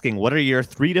 He's asking, what are your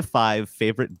 3 to 5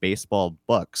 favorite baseball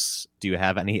books? Do you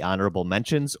have any honorable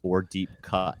mentions or deep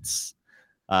cuts?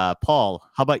 Paul,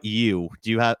 how about you?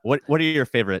 Do you have what are your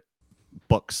favorite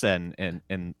books and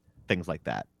things like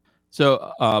that?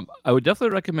 So I would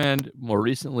definitely recommend more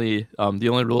recently The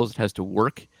Only Rules It Has to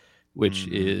Work, which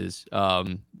is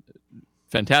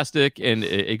fantastic and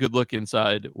a good look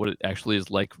inside what it actually is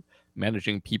like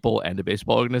managing people and a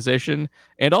baseball organization,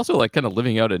 and also like kind of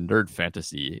living out a nerd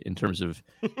fantasy in terms of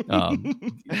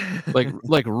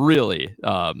like really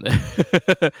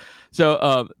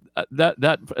so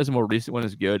that as a more recent one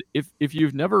is good. If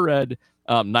you've never read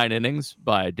 9 Innings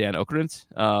by Dan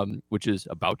Okerent, which is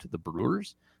about the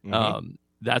Brewers,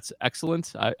 that's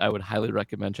excellent. I would highly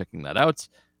recommend checking that out.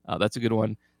 That's a good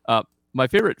one. My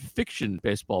favorite fiction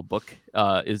baseball book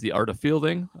is The Art of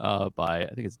Fielding by,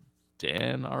 I think it's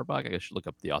Dan Auerbach. I should look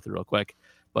up the author real quick.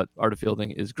 But Art of Fielding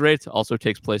is great. Also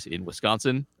takes place in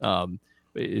Wisconsin.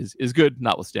 Is good,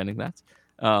 notwithstanding that.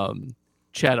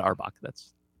 Chad Auerbach.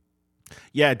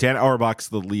 Dan Auerbach's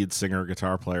the lead singer,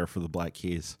 guitar player for the Black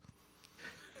Keys.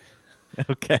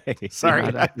 Okay. Sorry.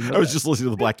 I was just listening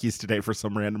to the Black Keys today for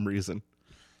some random reason.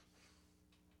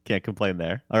 Can't complain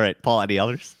there. All right, Paul, any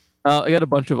others? I got a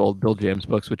bunch of old Bill James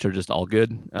books, which are just all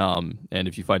good. And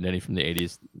if you find any from the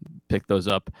 80s, pick those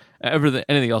up.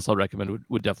 Anything else I'll recommend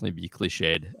would definitely be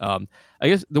cliched. I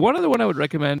guess the one other one I would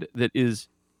recommend that is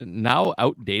now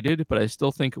outdated, but I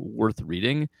still think worth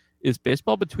reading is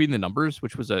Baseball Between the Numbers,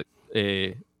 which was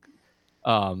a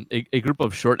group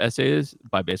of short essays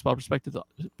by Baseball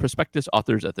Prospectus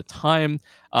authors at the time.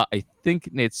 I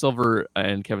think Nate Silver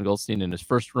and Kevin Goldstein in his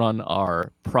first run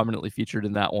are prominently featured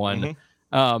in that one.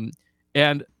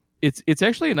 And it's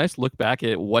actually a nice look back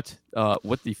at what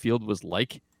the field was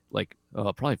like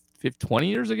probably 20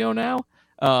 years ago now.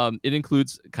 It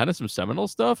includes kind of some seminal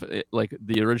stuff, like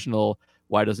the original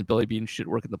Why Doesn't Billy Beane Shit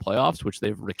Work in the Playoffs, which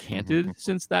they've recanted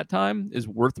since that time, is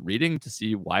worth reading to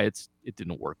see why it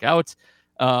didn't work out.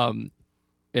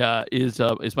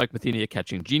 Is Mike Matheny a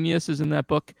catching genius is in that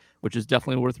book, which is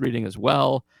definitely worth reading as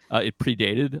well. It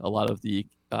predated a lot of the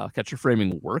catcher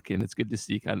framing work, and it's good to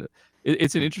see kind of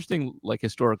it's an interesting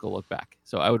historical look back.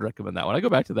 So I would recommend that one. I go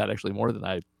back to that actually more than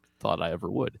I thought I ever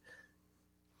would.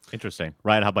 Interesting.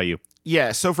 Ryan, how about you?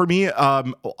 Yeah, so for me,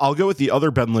 I'll go with the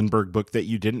other Ben Lindbergh book that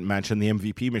you didn't mention, The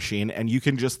MVP Machine, and you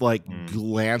can just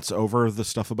glance over the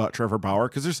stuff about Trevor Bauer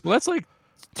because there's that's like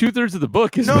 2/3 of the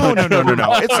book. Is no.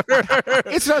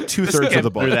 It's not 2/3 of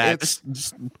the book. It's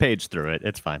just page through it.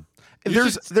 It's fine.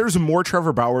 There's more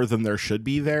Trevor Bauer than there should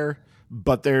be there,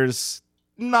 but it's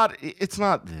not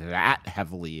that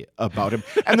heavily about him.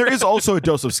 And there is also a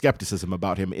dose of skepticism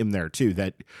about him in there too,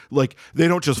 that they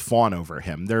don't just fawn over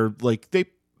him. They're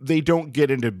they don't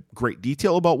get into great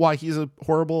detail about why he's a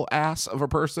horrible ass of a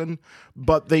person,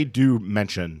 but they do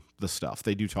mention the stuff.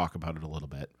 They do talk about it a little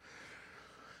bit.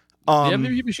 The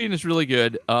MVP Machine is really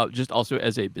good, just also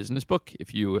as a business book.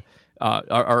 If you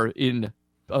are in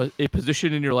a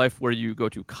position in your life where you go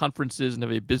to conferences and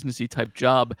have a businessy type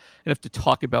job and have to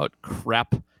talk about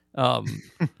crap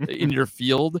in your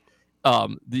field,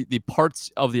 the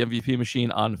parts of the MVP Machine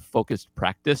on focused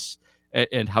practice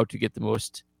and how to get the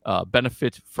most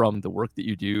benefit from the work that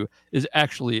you do is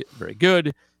actually very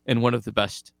good, and one of the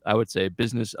best, I would say,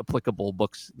 business applicable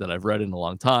books that I've read in a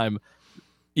long time,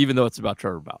 even though it's about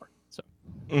Trevor Bauer. So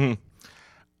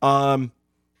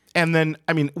and then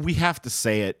we have to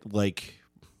say it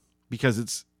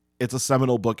because It's a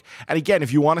seminal book. And again,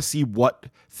 if you want to see what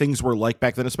things were like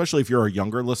back then, especially if you're a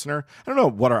younger listener, I don't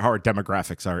know how our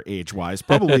demographics are age-wise.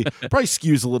 Probably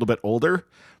skews a little bit older,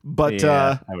 but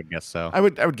I would guess so. I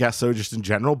would guess so, just in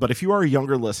general. But if you are a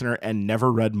younger listener and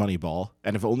never read Moneyball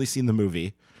and have only seen the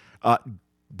movie,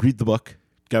 read the book.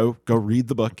 Go read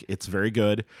the book. It's very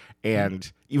good.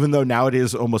 And even though now it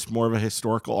is almost more of a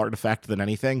historical artifact than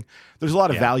anything, there's a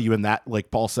lot of value in that,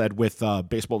 like Paul said, with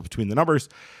Baseball Between the Numbers,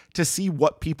 to see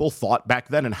what people thought back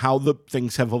then and how the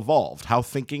things have evolved, how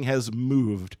thinking has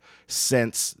moved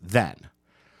since then.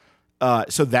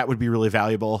 So that would be really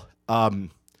valuable.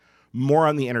 More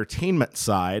on the entertainment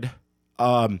side,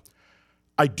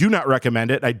 I do not recommend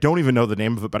it. I don't even know the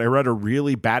name of it, but I read a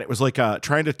really bad, it was like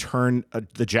trying to turn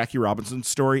the Jackie Robinson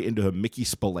story into a Mickey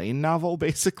Spillane novel,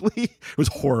 basically. It was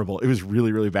horrible. It was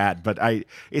really, really bad, but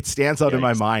it stands out in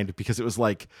my mind because it was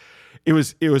like, it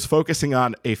was focusing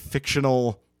on a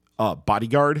fictional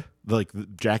bodyguard, like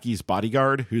Jackie's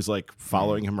bodyguard, who's like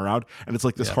following him around. And it's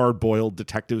like this hard-boiled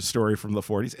detective story from the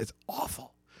 40s. It's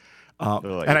awful.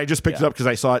 And I just picked it up because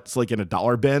I saw it's like in a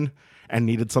dollar bin and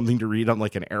needed something to read on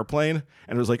like an airplane.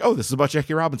 And it was like, oh, this is about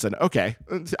Jackie Robinson. Okay.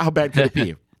 How bad could it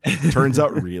be? Turns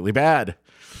out really bad.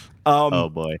 Oh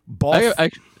boy.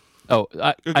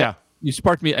 You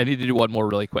sparked me. I need to do one more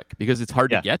really quick because it's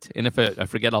hard to get. And if I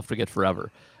forget, I'll forget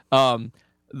forever.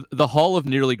 The Hall of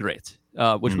Nearly Great,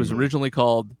 which was originally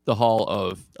called the Hall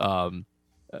of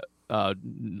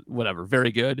whatever,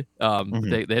 very good.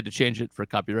 They had to change it for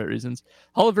copyright reasons.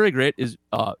 Hall of Very Great is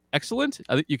excellent.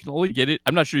 I think you can only get it.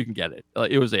 I'm not sure you can get it.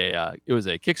 It was a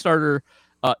Kickstarter.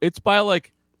 It's by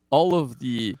like all of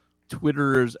the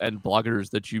Twitterers and bloggers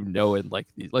that you know, and like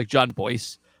John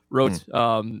Boyce wrote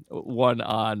one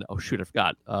on I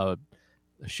forgot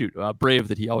Brave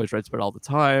that he always writes about all the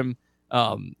time.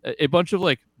 A bunch of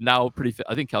like now pretty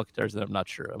I think Calcutars, that I'm not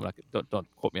sure.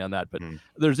 Don't quote me on that, but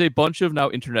there's a bunch of now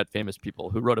internet famous people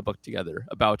who wrote a book together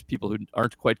about people who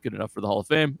aren't quite good enough for the Hall of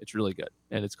Fame. It's really good,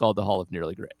 and it's called The Hall of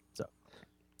Nearly Great. So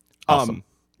awesome.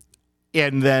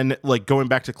 And then like going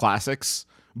back to classics,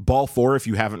 Ball 4, if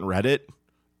you haven't read it,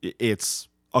 it's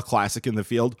a classic in the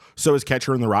field. So is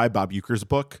Catcher in the Rye, Bob Uecker's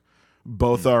book.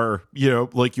 Both are,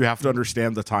 like you have to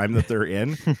understand the time that they're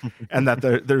in and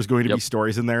that there's going to be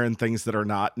stories in there and things that are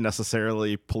not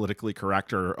necessarily politically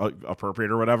correct or appropriate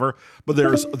or whatever. But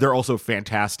they're also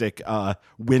fantastic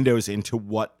windows into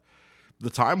what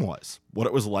the time was, what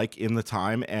it was like in the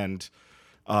time. And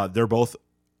they're both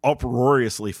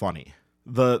uproariously funny.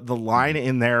 The line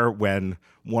in there when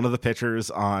one of the pitchers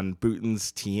on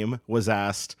Booten's team was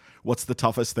asked, what's the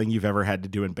toughest thing you've ever had to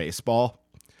do in baseball?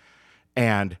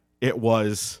 And it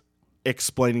was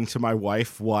explaining to my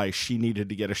wife why she needed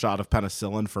to get a shot of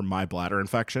penicillin for my bladder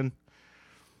infection.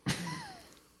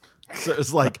 So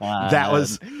it's like that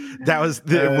was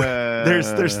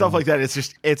there's stuff like that.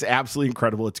 It's absolutely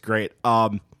incredible. It's great.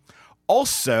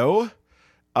 Also,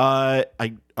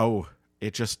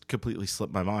 it just completely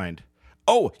slipped my mind.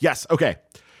 Oh yes, okay.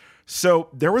 So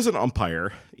there was an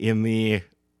umpire in the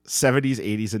 70s,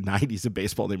 80s, and 90s of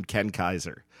baseball named Ken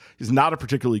Kaiser. He's not a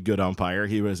particularly good umpire.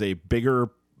 He was a bigger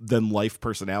than life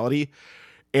personality,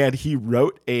 and he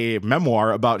wrote a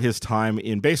memoir about his time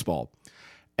in baseball.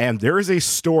 And there is a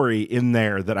story in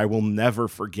there that I will never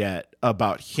forget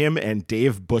about him and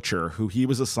Dave Butcher, who he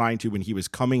was assigned to when he was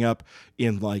coming up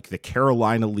in like the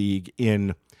Carolina League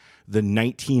in the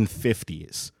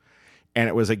 1950s. And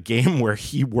it was a game where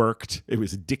he worked. It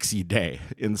was Dixie Day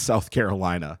in South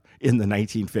Carolina in the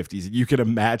 1950s. You can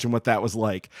imagine what that was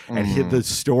like. And the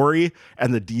story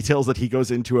and the details that he goes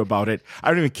into about it, I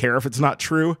don't even care if it's not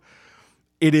true.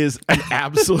 It is an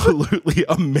absolutely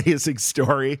amazing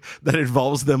story that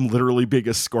involves them literally being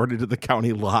escorted to the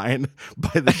county line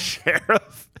by the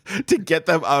sheriff to get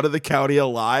them out of the county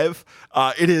alive.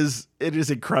 It is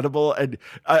incredible, and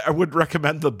I wouldn't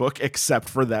recommend the book except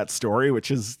for that story,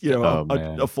 which is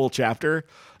a full chapter.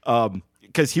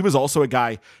 Because he was also a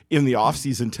guy in the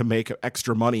offseason to make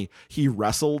extra money. He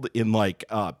wrestled in like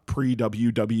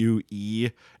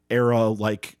pre-WWE era,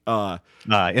 like in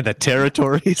the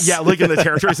territories. Yeah, like in the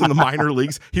territories in the minor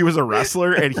leagues. He was a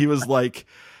wrestler, and he was like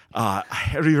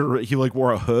he like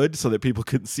wore a hood so that people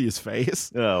couldn't see his face.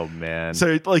 Oh man.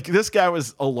 So like this guy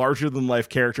was a larger than life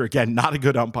character. Again, not a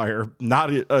good umpire,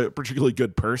 not a particularly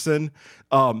good person.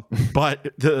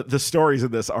 But the stories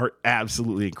in this are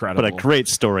absolutely incredible. But a great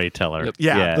storyteller. Yep.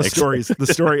 Yeah,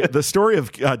 the story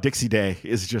of Dixie Day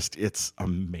is just, it's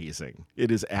amazing.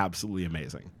 It is absolutely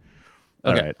amazing.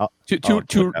 Okay. All right.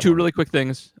 Two really quick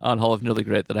things on Hall of Nearly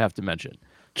Great that I have to mention.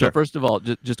 So first of all,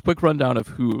 just a quick rundown of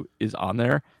who is on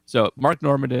there. So Mark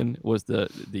Normandin was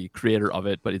the creator of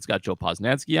it, but it's got Joe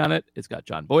Posnanski on it. It's got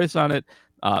John Boyce on it.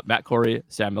 Matt Corey,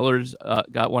 Sam Miller's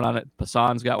got one on it.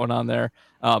 Passan's got one on there.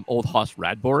 Old Hoss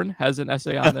Radborn has an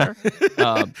essay on there.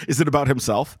 Is it about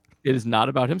himself? It is not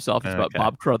about himself. It's about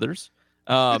Bob Crothers.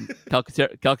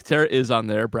 Calcaterra is on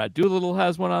there. Brad Doolittle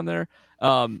has one on there.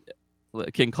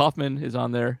 King Kaufman is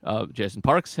on there. Jason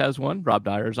Parks has one. Rob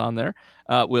Dyer's on there.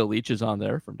 Will Leach is on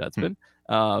there from Deadspin.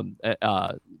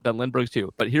 Ben Lindbergh's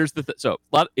too. But here's the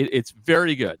it's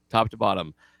very good, top to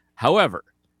bottom. However,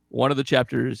 one of the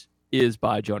chapters is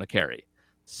by Jonah Carey.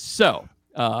 So,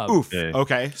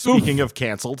 okay. Speaking of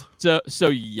canceled, so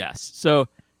yes. So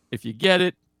if you get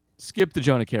it, skip the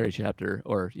Jonah Carey chapter,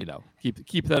 or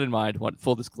keep that in mind.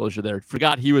 Full disclosure there.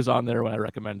 Forgot he was on there when I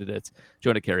recommended it.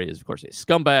 Jonah Carey is of course a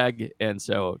scumbag, and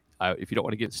so if you don't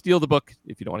want to steal the book,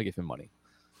 if you don't want to give him money.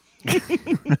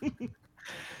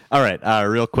 All right,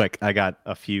 real quick, I got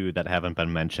a few that haven't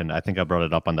been mentioned. I think I brought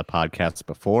it up on the podcast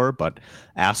before, but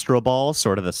Astro Ball,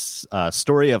 sort of the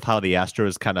story of how the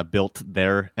Astros kind of built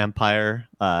their empire,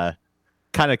 kind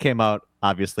of came out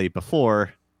obviously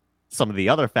before some of the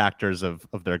other factors of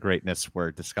their greatness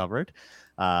were discovered,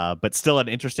 but still an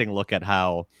interesting look at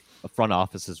how front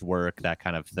offices work, that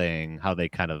kind of thing, how they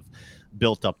kind of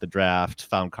built up the draft,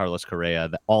 found Carlos Correa,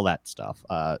 all that stuff.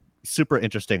 Super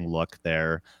interesting look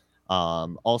there.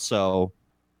 Also,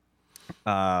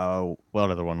 what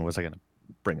other one was I going to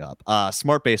bring up?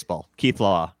 Smart Baseball, Keith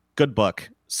Law, good book,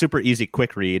 super easy,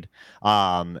 quick read.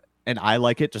 And I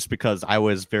like it just because I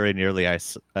was very nearly a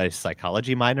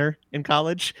psychology minor in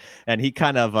college, and he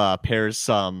kind of pairs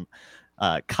some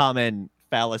common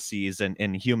fallacies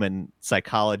and human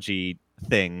psychology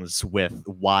things with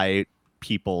why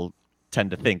people tend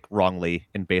to think wrongly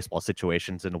in baseball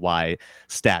situations and why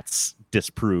stats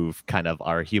disprove kind of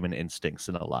our human instincts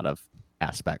in a lot of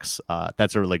aspects.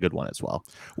 That's a really good one as well.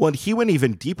 Well, and he went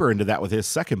even deeper into that with his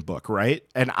second book, right?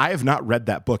 And I have not read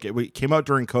that book. It came out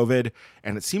during COVID,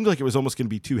 and it seemed like it was almost going to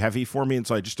be too heavy for me, and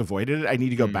so I just avoided it. I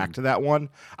need to go back to that one.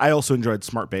 I also enjoyed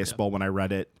Smart Baseball when I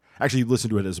read it. Actually listened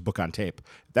to it as a book on tape.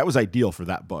 That was ideal for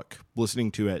that book,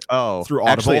 listening to it through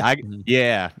Audible. Actually,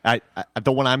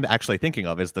 the one I'm actually thinking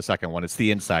of is the second one. It's The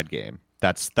Inside Game.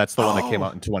 That's the one that came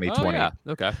out in 2020. Oh, yeah.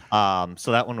 Okay.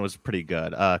 So that one was pretty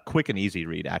good. Quick and easy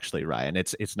read, actually, Ryan.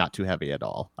 It's not too heavy at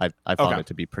all. I found it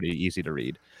to be pretty easy to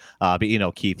read. But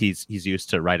Keith, he's used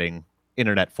to writing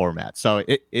internet format, so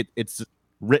it's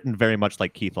written very much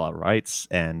like Keith Law writes,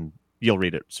 and you'll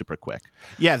read it super quick.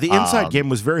 Yeah, The Inside Game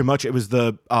was very much, it was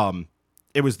the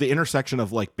intersection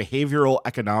of like behavioral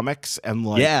economics and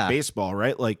like baseball,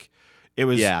 right? Like it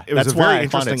was a very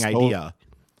interesting idea.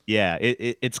 Yeah,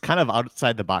 it's kind of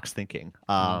outside the box thinking.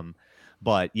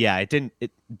 But yeah,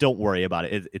 don't worry about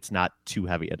it. It's not too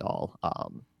heavy at all.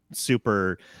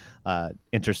 Super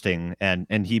interesting,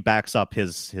 and he backs up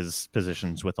his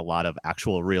positions with a lot of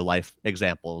actual real life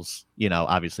examples.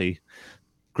 Obviously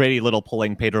Grady Little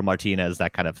pulling Pedro Martinez,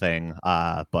 that kind of thing.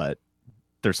 But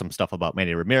there's some stuff about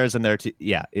Manny Ramirez in there too.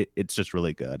 Yeah, it's just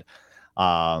really good.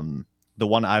 The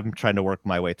one I'm trying to work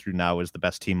my way through now is The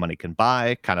Best Team Money Can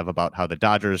Buy, kind of about how the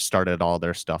Dodgers started all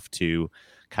their stuff to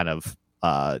kind of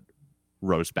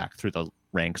rose back through the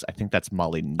ranks. I think that's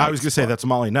Molly Knight. I was going to say that's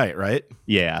Molly Knight, right?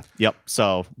 Yeah. Yep.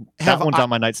 So that one's on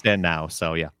my nightstand now.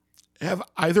 So yeah. Have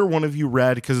either one of you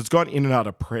read, because it's gone in and out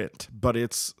of print, but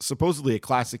it's supposedly a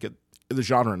classic in the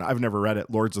genre, and I've never read it,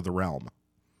 Lords of the Realm?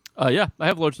 Yeah, I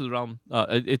have Lords of the Realm.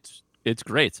 It's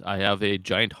great. I have a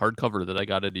giant hardcover that I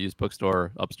got at a used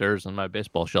bookstore upstairs on my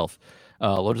baseball shelf.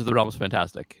 Lords of the Realm is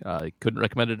fantastic. I couldn't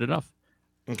recommend it enough.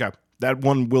 Okay. That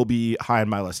one will be high on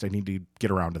my list. I need to get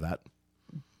around to that.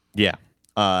 Yeah.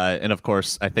 And of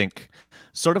course, I think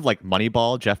sort of like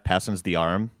Moneyball, Jeff Passan's The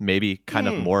Arm, maybe kind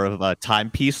of more of a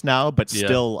timepiece now, but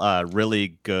still a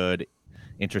really good,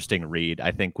 interesting read.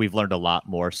 I think we've learned a lot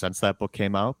more since that book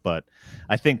came out, but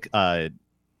I think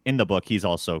in the book, he's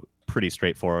also pretty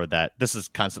straightforward that this is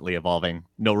constantly evolving.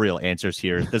 No real answers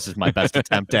here. This is my best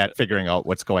attempt at figuring out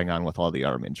what's going on with all the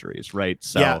arm injuries, right?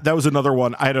 So yeah, that was another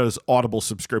one. I had an Audible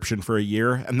subscription for a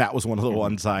year, and that was one of the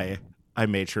ones I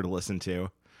made sure to listen to.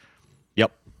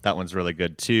 Yep, that one's really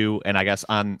good too. And I guess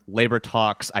on Labor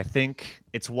Talks, I think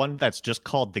it's one that's just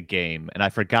called The Game, and I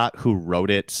forgot who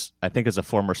wrote it. I think it's a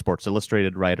former Sports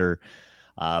Illustrated writer.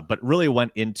 But really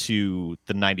went into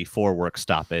the 94 work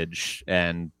stoppage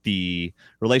and the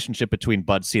relationship between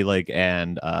Bud Selig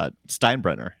and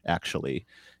Steinbrenner, actually,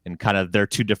 and kind of their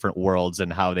two different worlds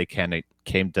and how they came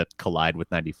to collide with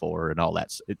 94 and all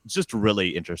that. It's just really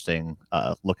interesting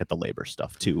look at the labor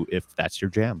stuff, too, if that's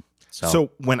your jam.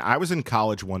 So when I was in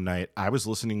college one night, I was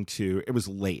listening to, it was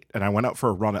late, and I went out for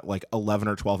a run at like 11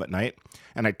 or 12 at night,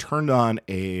 and I turned on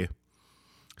a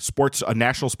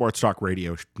national sports talk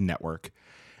radio network,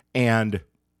 and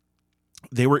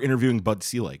they were interviewing Bud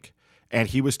Selig, and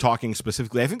he was talking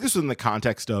specifically, I think this was in the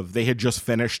context of they had just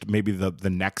finished maybe the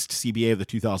next CBA, the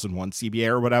 2001 CBA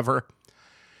or whatever.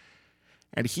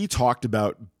 And he talked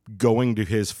about going to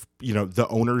his, the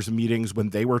owners' meetings when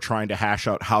they were trying to hash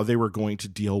out how they were going to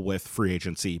deal with free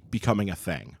agency becoming a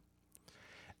thing.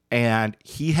 And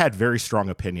he had very strong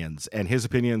opinions, and his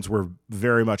opinions were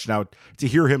very much, now to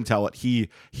hear him tell it, he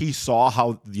saw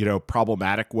how,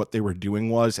 problematic what they were doing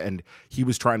was, and he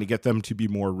was trying to get them to be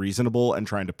more reasonable and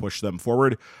trying to push them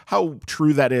forward. How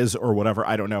true that is or whatever,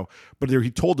 I don't know. But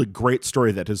he told a great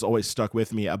story that has always stuck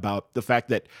with me about the fact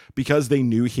that because they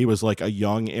knew he was like a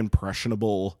young,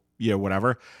 impressionable,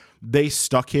 whatever, they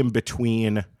stuck him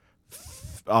between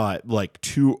like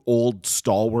two old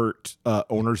stalwart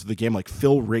owners of the game, like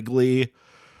Phil Wrigley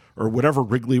or whatever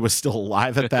Wrigley was still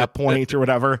alive at that point or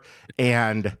whatever,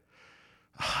 and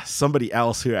somebody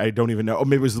else who I don't even know.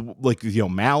 Maybe it was like the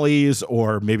O'Malleys,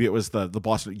 or maybe it was the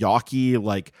Boston Yawkey.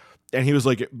 Like, and he was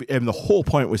like, and the whole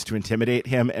point was to intimidate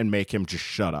him and make him just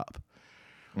shut up.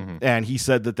 Mm-hmm. And he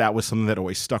said that was something that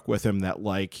always stuck with him. That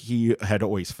like he had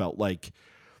always felt like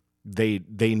they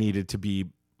needed to be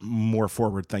more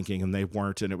forward thinking, and they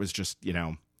weren't, and it was just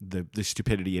the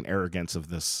stupidity and arrogance of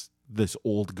this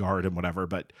old guard and whatever.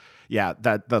 But yeah,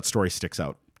 that story sticks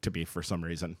out to me for some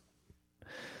reason.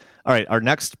 All right, our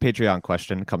next Patreon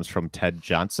question comes from Ted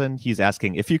Johnson. He's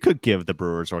asking, if you could give the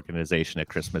Brewers organization a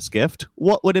Christmas gift,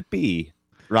 what would it be?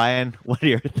 Ryan, what are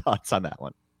your thoughts on that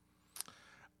one?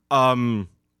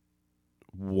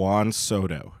 Juan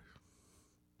Soto.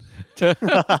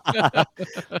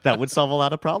 That would solve a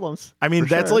lot of problems. I mean,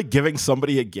 that's like giving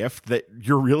somebody a gift that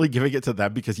you're really giving it to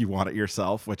them because you want it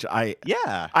yourself, which I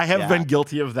have been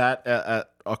guilty of that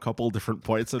at a couple different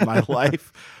points in my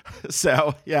life.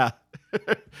 So yeah,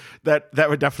 that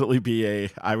would definitely be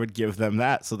I would give them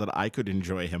that so that I could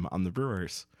enjoy him on the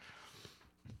Brewers.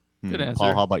 Good answer.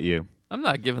 Paul, how about you? I'm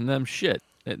not giving them shit.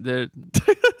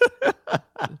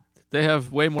 They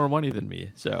have way more money than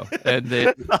me, so and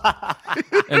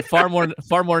far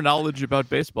more knowledge about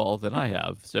baseball than I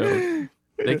have. So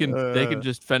they can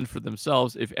just fend for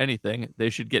themselves. If anything, they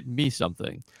should get me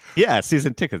something. Yeah,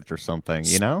 season tickets or something.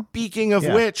 Speaking of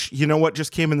which, you know what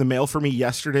just came in the mail for me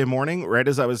yesterday morning, right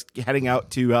as I was heading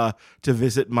out to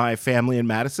visit my family in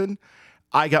Madison.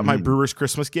 I got my Brewers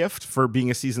Christmas gift for being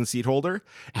a season seat holder,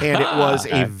 and it was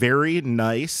a very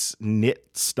nice knit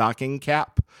stocking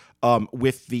cap.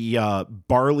 With the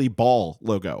Barley Ball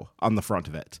logo on the front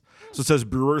of it. So it says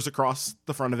Brewers across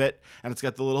the front of it, and it's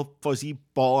got the little fuzzy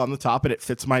ball on the top, and it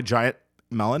fits my giant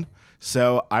melon.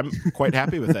 So I'm quite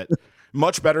happy with it.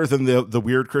 Much better than the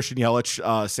weird Christian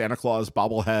Yelich Santa Claus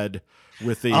bobblehead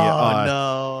with the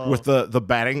with the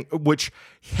batting, which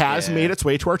has made its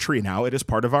way to our tree now. It is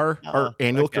part of our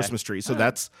annual Christmas tree. So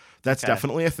that's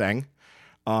definitely a thing.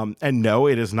 And no,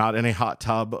 it is not in a hot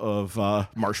tub of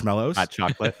marshmallows. Hot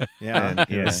chocolate. Yeah,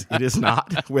 it is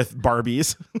not with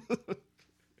Barbies.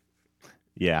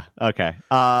 Yeah. Okay.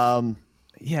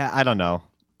 Yeah, I don't know.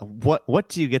 What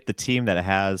do you get the team that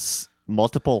has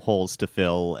multiple holes to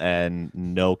fill and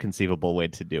no conceivable way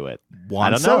to do it?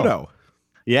 Juan Soto.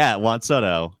 Yeah, Juan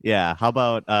Soto. Yeah. How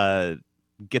about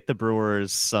get the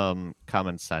Brewers some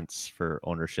common sense for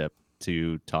ownership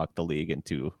to talk the league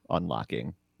into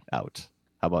unlocking out?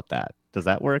 How about that? Does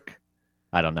that work?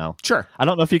 I don't know. Sure. I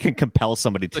don't know if you can compel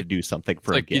somebody to do something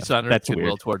for a gift. That's weird.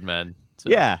 Goodwill toward men. So.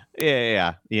 Yeah.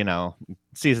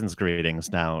 Season's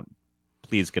greetings. Now,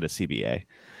 please get a CBA.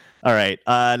 All right.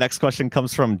 Next question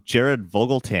comes from Jared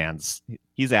Vogeltans.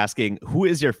 He's asking, who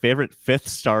is your favorite fifth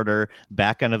starter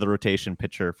back end of the rotation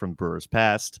pitcher from Brewers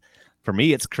past? For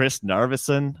me, it's Chris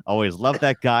Narveson. Always loved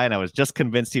that guy, and I was just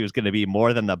convinced he was going to be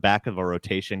more than the back of a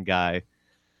rotation guy.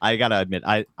 I got to admit,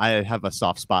 I have a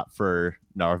soft spot for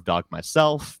Narv Dog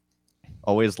myself.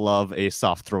 Always love a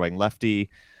soft-throwing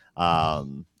lefty.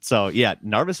 So, yeah,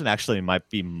 Narveson actually might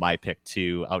be my pick,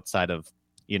 too, outside of,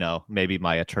 maybe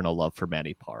my eternal love for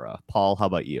Manny Parra. Paul, how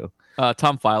about you?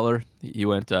 Tom Filer. He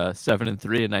went 7-3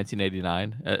 in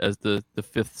 1989 as the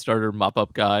fifth starter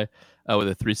mop-up guy with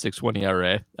a 3.61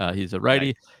 ERA. He's a righty.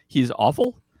 Right. He's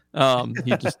awful.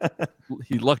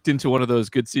 He lucked into one of those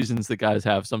good seasons that guys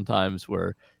have sometimes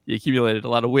where he accumulated a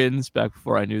lot of wins back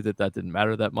before I knew that didn't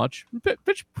matter that much.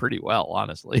 Pitched pretty well,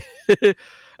 honestly.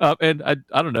 And I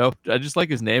don't know. I just like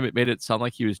his name. It made it sound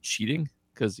like he was cheating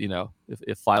because,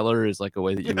 if Filer is like a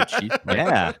way that you would cheat.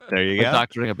 Yeah, there you go.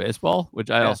 Doctoring a baseball,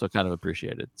 which I also kind of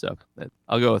appreciated. So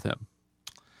I'll go with him.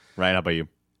 Ryan, how about you?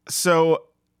 So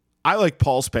I like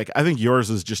Paul's pick. I think yours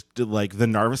is just like the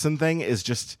Narveson thing is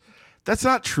just that's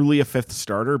not truly a fifth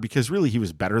starter because really he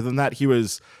was better than that. He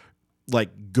was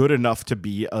like good enough to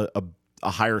be a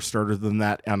higher starter than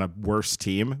that on a worse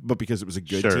team, but because it was a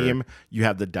good team, you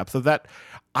have the depth of that.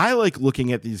 I like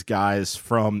looking at these guys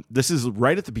from, this is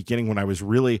right at the beginning when I was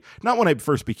really, not when I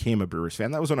first became a Brewers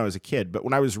fan, that was when I was a kid, but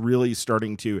when I was really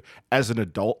starting to, as an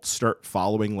adult, start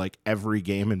following like every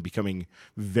game and becoming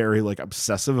very like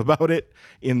obsessive about it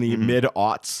in the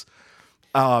mid-aughts.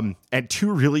 And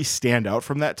two really stand out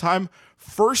from that time.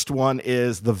 First one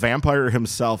is the vampire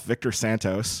himself, Victor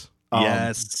Santos.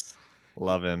 Yes.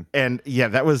 Love him. And yeah,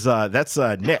 that's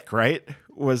Nick, right?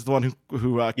 Was the one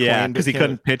who yeah, because he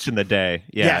couldn't pitch in the day.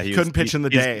 Yeah, he couldn't pitch in the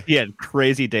day. He had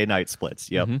crazy day-night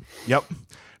splits. Yep. Yep.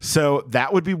 So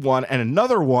that would be one. And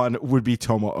another one would be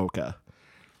Tomooka.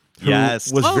 Who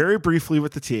was very briefly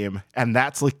with the team. And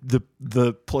that's like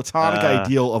the platonic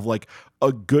ideal of like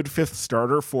a good fifth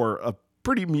starter for a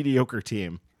pretty mediocre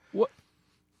team.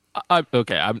 I'm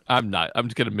not. I'm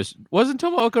just gonna miss. Wasn't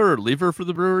Tomooka a reliever for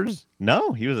the Brewers?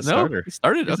 No, he was a starter. He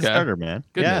started. He was a starter, man.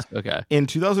 Goodness. Yeah. Okay. In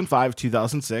 2005,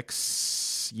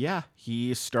 2006,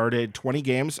 he started 20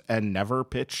 games and never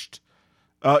pitched.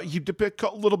 He did pick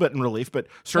a little bit in relief, but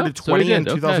started 20 in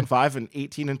 2005 and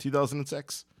 18 in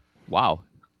 2006. Wow.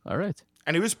 All right.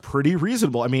 And he was pretty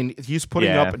reasonable. I mean, he's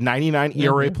putting up 99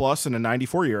 ERA plus and a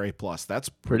 94 ERA plus. That's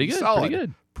pretty good.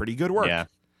 Solid. Pretty good work. Yeah.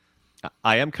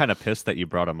 I am kind of pissed that you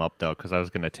brought him up, though, because I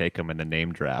was going to take him in the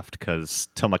name draft because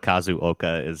Tomokazu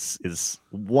Oka is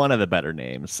one of the better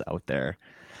names out there.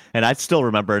 And I still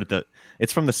remember that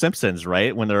it's from The Simpsons,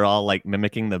 right? When they're all like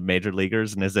mimicking the major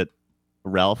leaguers. And is it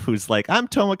Ralph who's like, I'm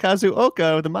Tomokazu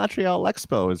Oka of the Montreal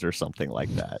Expos or something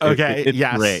like that? Okay. It's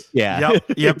yes. Great. Yeah.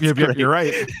 Yep. You're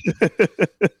right.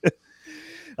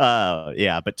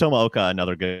 But Tomoka,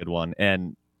 another good one.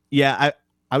 And yeah,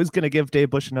 I was going to give Dave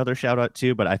Bush another shout out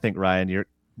too, but I think Ryan, you're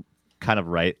kind of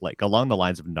right. Like along the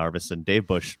lines of Narveson, Dave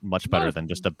Bush, much better than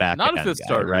just a back end guy,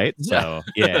 starter, right? So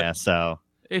so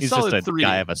he's just a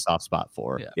guy I have a soft spot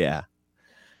for. Yeah.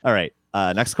 All right.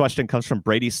 Next question comes from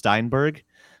Brady Steinberg.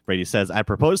 Brady says, I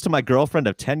proposed to my girlfriend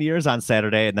of 10 years on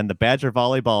Saturday, and then the Badger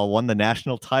volleyball won the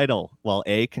national title. Well,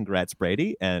 congrats,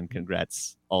 Brady, and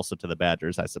congrats also to the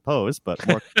Badgers, I suppose, but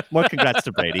more congrats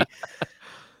to Brady.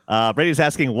 Brady's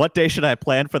asking, what day should I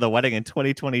plan for the wedding in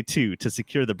 2022 to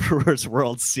secure the Brewers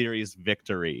World Series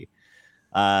victory?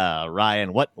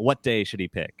 Ryan, what day should he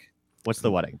pick? What's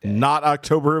the wedding day? Not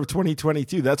October of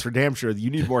 2022. That's for damn sure. You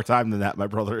need more time than that, my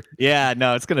brother. Yeah,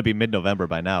 no, it's going to be mid-November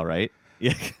by now, right?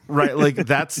 Yeah. Right. Like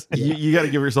that's, you got to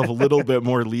give yourself a little bit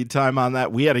more lead time on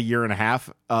that. We had a year and a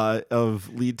half of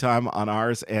lead time on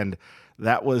ours, and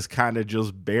that was kind of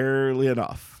just barely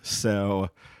enough.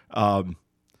 So,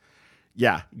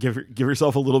 give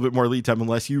yourself a little bit more lead time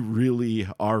unless you really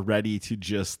are ready to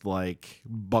just like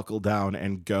buckle down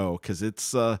and go, because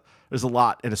it's there's a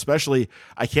lot, and especially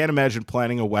I can't imagine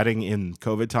planning a wedding in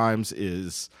COVID times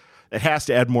it has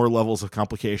to add more levels of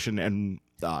complication and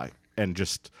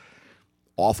just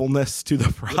awfulness to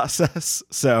the process.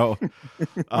 So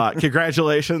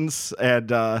congratulations,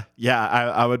 and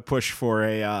I would push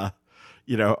for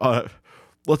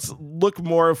let's look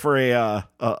more for a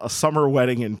summer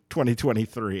wedding in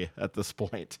 2023 at this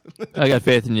point. I got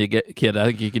faith in you, kid. I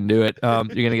think you can do it. You're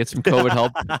going to get some COVID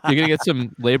help. You're going to get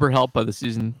some labor help by the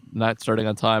season not starting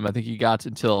on time. I think you got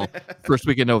until first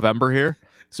week in November here.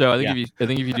 So I think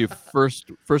if you do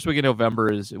first week in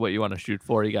November is what you want to shoot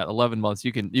for. You got 11 months.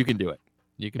 You can do it.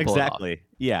 You can pull exactly. It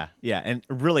off. Yeah. And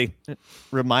really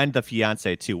remind the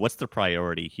fiance too, what's the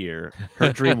priority here?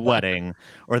 Her dream wedding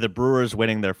or the Brewers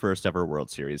winning their first ever World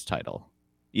Series title?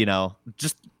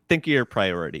 Just think of your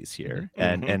priorities here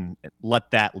and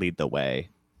let that lead the way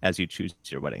as you choose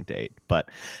your wedding date. But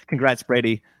congrats,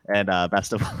 Brady, and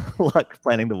best of luck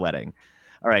planning the wedding.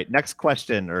 All right, next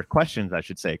question, or questions I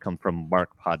should say, come from Mark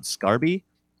Podscarby.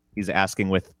 He's asking,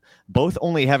 with both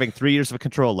only having 3 years of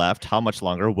control left, how much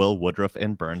longer will Woodruff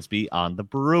and Burns be on the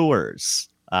Brewers?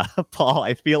 Paul,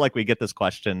 I feel like we get this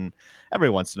question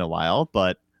every once in a while,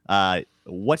 but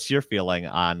what's your feeling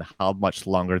on how much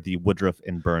longer the Woodruff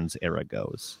and Burns era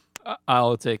goes?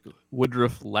 I'll take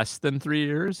Woodruff less than 3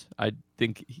 years. I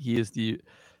think he is the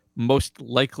most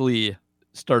likely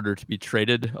starter to be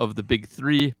traded of the big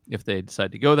three if they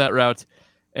decide to go that route.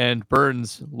 And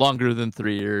Burns longer than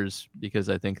 3 years because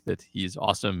I think that he's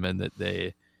awesome and that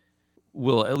they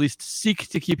will at least seek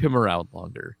to keep him around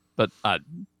longer. But I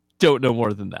don't know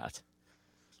more than that.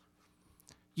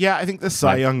 Yeah, I think the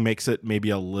Cy Young makes it maybe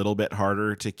a little bit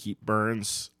harder to keep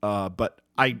Burns. But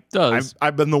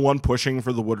I've been the one pushing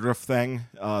for the Woodruff thing,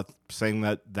 saying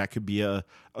that could be a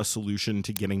solution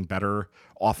to getting better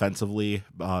offensively,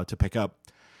 to pick up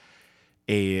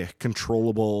a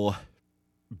controllable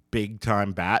big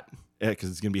time bat,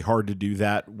 because it's going to be hard to do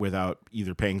that without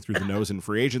either paying through the nose in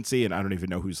free agency, and I don't even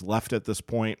know who's left at this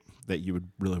point that you would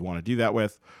really want to do that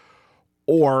with,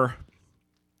 or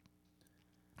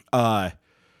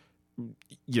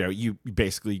you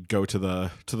basically go to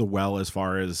the well as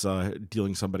far as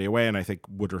dealing somebody away, and I think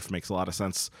Woodruff makes a lot of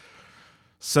sense.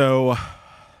 So,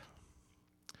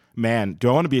 man, do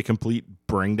I want to be a complete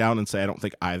bring down and say I don't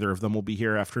think either of them will be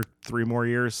here after 3 more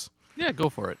years? Yeah, go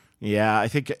for it. Yeah, I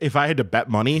think if I had to bet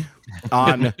money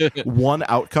on one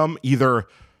outcome, either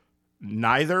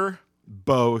neither,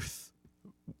 both,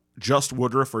 just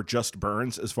Woodruff or just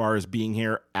Burns as far as being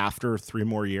here after 3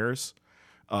 more years.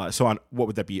 So on, what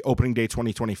would that be? Opening day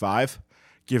 2025?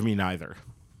 Give me neither.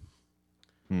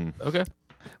 Okay.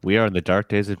 We are in the dark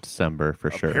days of December for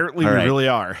sure. Apparently we really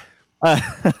are.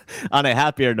 On a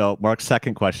happier note, Mark's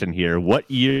second question here.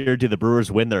 What year did the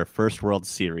Brewers win their first World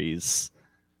Series?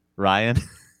 Ryan?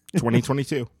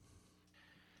 2022.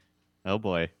 Oh,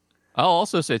 boy. I'll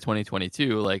also say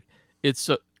 2022. Like, it's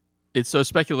so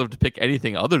speculative to pick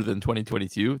anything other than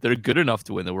 2022. They're good enough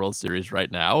to win the World Series right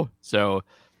now. So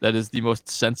that is the most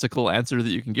sensical answer that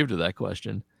you can give to that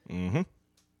question. Mm-hmm.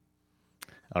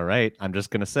 All right. I'm just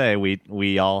going to say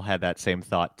we all had that same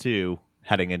thought, too,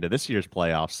 heading into this year's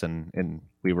playoffs, and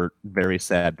we were very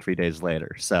sad 3 days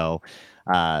later. So,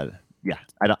 yeah,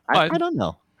 I don't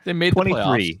know. They made the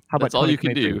playoffs. How about That's all you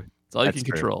can do. That's all you can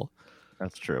control.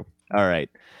 That's true. All right.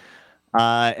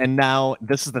 And now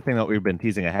this is the thing that we've been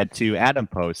teasing ahead to. Adam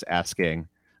Post asking,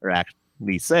 or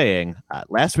actually saying,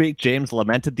 last week James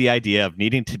lamented the idea of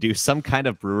needing to do some kind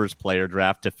of Brewers player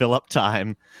draft to fill up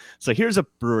time. So here's a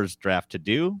Brewers draft to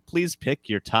do. Please pick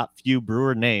your top few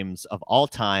Brewer names of all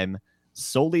time,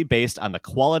 solely based on the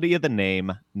quality of the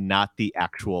name, not the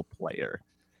actual player.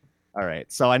 All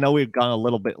right. So I know we've gone a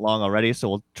little bit long already, so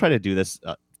we'll try to do this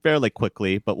fairly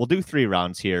quickly, but we'll do 3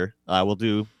 rounds here. We'll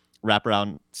do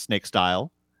wraparound snake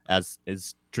style, as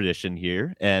is tradition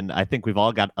here. And I think we've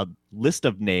all got a list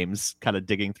of names kind of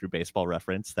digging through Baseball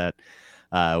Reference that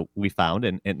we found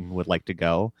and would like to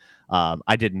go.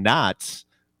 I did not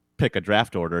pick a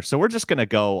draft order, so we're just going to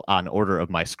go on order of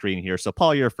my screen here. So,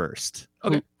 Paul, you're first.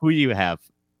 Okay. Who do you have?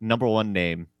 Number 1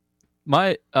 name.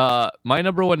 My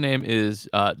number 1 name is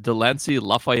Delancey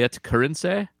Lafayette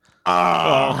Currency.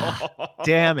 Oh,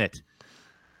 damn it.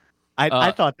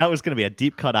 I thought that was going to be a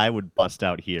deep cut I would bust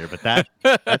out here, but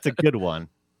that's a good one.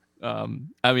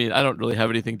 I mean, I don't really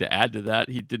have anything to add to that.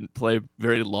 He didn't play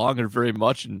very long or very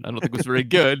much, and I don't think it was very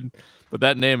good. But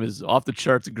that name is off the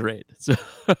charts great. So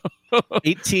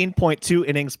 18.2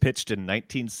 innings pitched in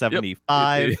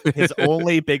 1975. Yep. His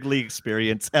only big league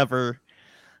experience ever.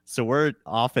 So we're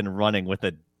off and running with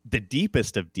the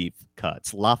deepest of deep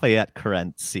cuts, Lafayette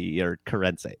Currency.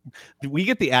 We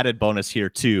get the added bonus here,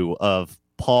 too, of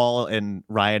Paul and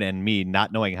Ryan and me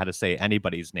not knowing how to say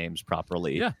anybody's names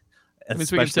properly. Yeah. I mean,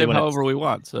 so we can say however we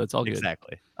want, so it's all good.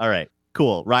 Exactly. All right.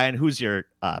 Cool. Ryan, who's your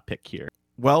pick here?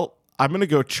 Well, I'm going to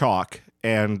go chalk,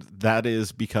 and that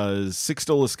is because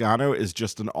Sixto Lezcano is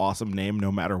just an awesome name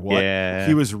no matter what. Yeah.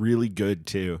 He was really good,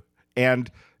 too.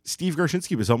 And Steve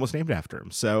Gershinsky was almost named after him.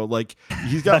 So, like,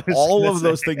 he's got all of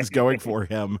those things going for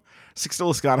him.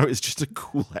 Sixto Lezcano is just a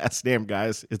cool-ass name,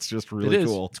 guys. It's just really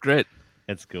cool. It's great.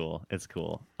 It's cool.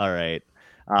 All right.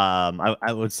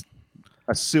 I was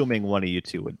assuming one of you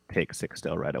two would take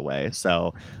Sixto right away.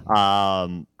 So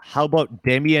how about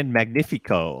Damian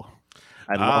Magnifico?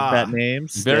 I love that name.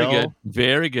 Still.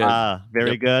 Very good.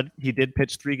 Very good. He did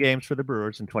pitch 3 games for the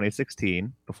Brewers in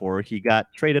 2016 before he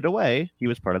got traded away. He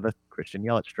was part of the Christian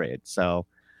Yelich trade. So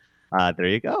there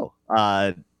you go.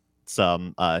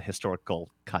 Some historical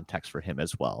context for him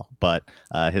as well, but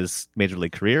his major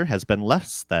league career has been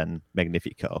less than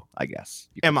Magnifico, I guess.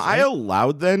 Am I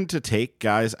allowed then to take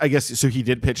guys? I guess so. He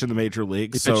did pitch in the major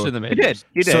league. He pitched in the majors.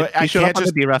 He did. So he showed up on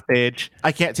the D-Ref page.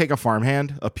 I can't take a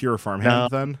farmhand, a pure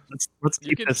farmhand. Then let's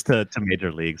keep this to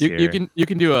major leagues. You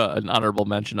can do an honorable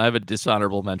mention. I have a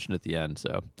dishonorable mention at the end.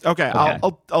 So okay.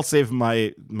 I'll save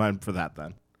mine for that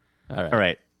then. All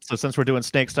right. So since we're doing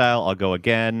snake style, I'll go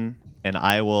again. And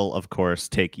I will, of course,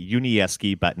 take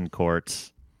Yuniesky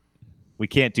Betancourt. We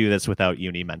can't do this without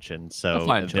Uni mentioned. So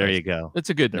there you go. It's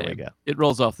a good name. There we go. It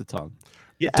rolls off the tongue.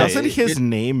 Yeah, doesn't his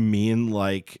name mean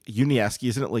like Yuniesky?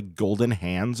 Isn't it like golden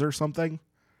hands or something?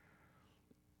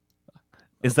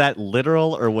 Is that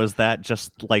literal, or was that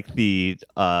just like the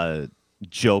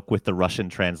joke with the Russian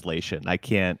translation? I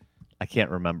can't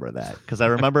remember that, because I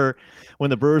remember when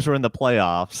the Brewers were in the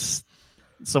playoffs,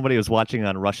 somebody was watching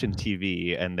on Russian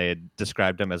TV and they had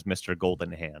described him as Mr.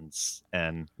 Golden Hands,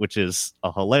 and which is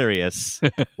a hilarious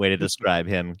way to describe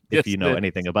him if you know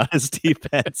anything about his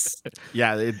defense.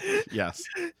 Yeah, yes.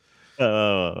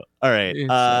 All right.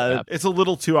 It's a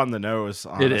little too on the nose,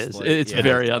 honestly. It is. It's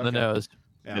very on the nose.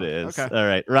 Yeah. It is. Okay. All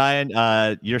right.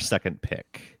 Ryan, your second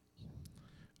pick.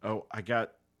 Oh,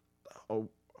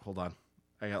 hold on.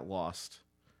 I got lost.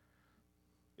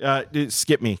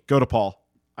 Skip me. Go to Paul.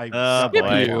 Oh, Skip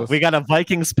boy. you. We got a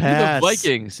Vikings pass. The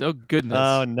Vikings. Oh, goodness.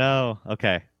 Oh, no.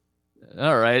 Okay.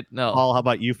 All right. No. Paul, how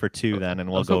about you for 2 then? And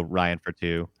we'll I'll go- go Ryan for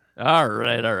 2. All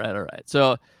right.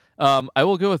 So I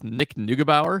will go with Nick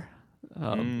Neugebauer.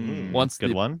 Once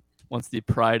Good one. Once the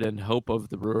pride and hope of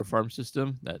the Brewer farm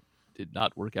system, that did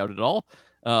not work out at all.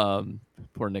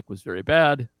 Poor Nick was very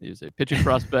bad. He was a pitching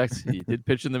prospect. He did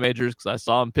pitch in the majors because I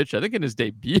saw him pitch, I think, in his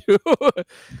debut,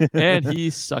 and he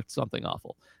sucked something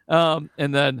awful.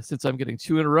 And then since I'm getting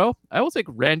 2 in a row, I will take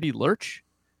Randy Lurch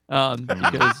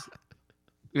because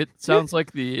it sounds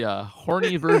like the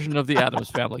horny version of the Addams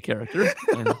Family character,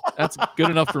 and that's good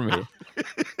enough for me.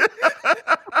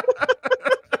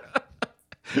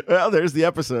 Well, there's the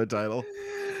episode title.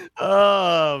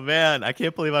 Oh, man. I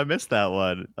can't believe I missed that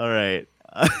one. All right.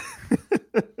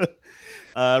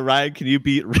 Ryan, can you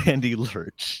beat Randy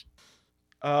Lurch?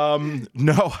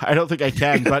 No, I don't think I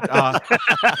can, but I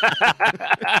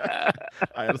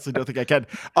honestly don't think I can.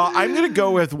 I'm going to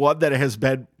go with one that has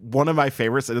been one of my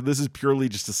favorites, and this is purely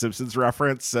just a Simpsons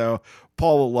reference, so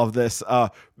Paul will love this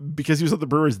because he was on the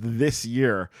Brewers this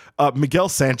year. Miguel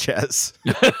Sanchez.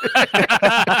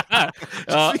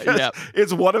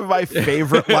 It's one of my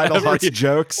favorite Lionel Hutz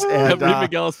jokes. And every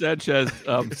Miguel Sanchez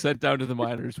sent down to the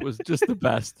minors was just the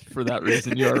best for that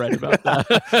reason. You are right about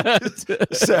that.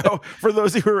 So for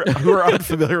those who are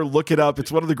unfamiliar, look it up.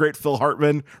 It's one of the great Phil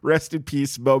Hartman, rest in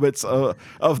peace, moments of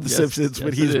The Simpsons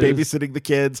when he's babysitting the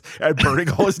kids and burning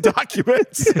all his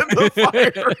documents in the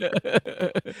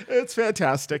fire. It's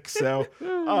fantastic. So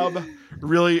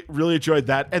really enjoyed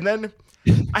that. And then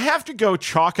I have to go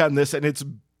chalk on this, and it's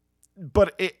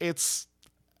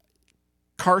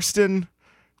Karsten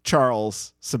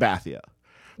Charles Sabathia.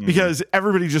 Because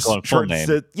everybody just shortens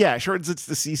it. Yeah, shortens it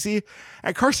to CC.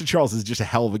 And Karsten Charles is just a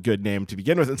hell of a good name to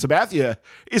begin with. And Sabathia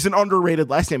is an underrated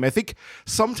last name. I think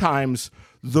sometimes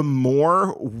the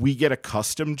more we get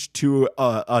accustomed to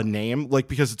a name, like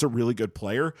because it's a really good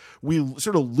player, we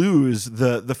sort of lose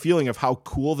the feeling of how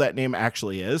cool that name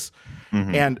actually is.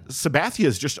 Mm-hmm. And Sabathia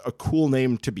is just a cool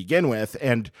name to begin with.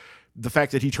 And the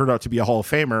fact that he turned out to be a Hall of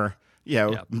Famer,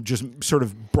 just sort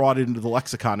of brought it into the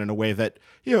lexicon in a way that,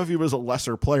 if he was a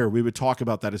lesser player, we would talk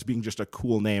about that as being just a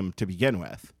cool name to begin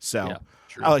with. So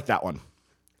I like that one.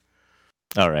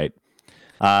 All right.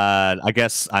 I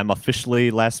guess I'm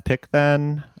officially last pick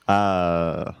then.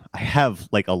 I have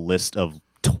like a list of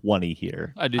 20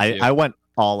 here. I went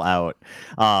all out.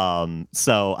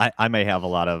 So I may have a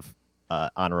lot of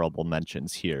honorable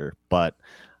mentions here, but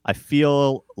I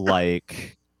feel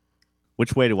like,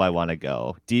 which way do I want to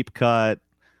go? Deep cut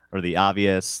or the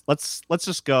obvious? Let's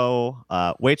just go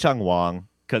Wei Chang Wong,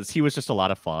 because he was just a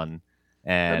lot of fun.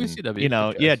 And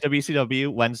WCW,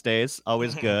 WCW Wednesdays,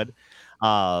 always good.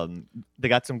 They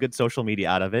got some good social media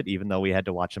out of it, even though we had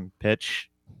to watch him pitch,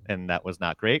 and that was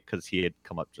not great because he had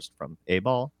come up just from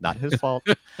A-ball. Not his fault.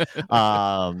 It's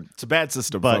a bad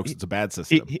system, folks. It's a bad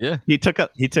system. He took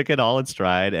it all in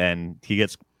stride, and he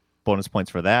gets bonus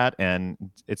points for that. And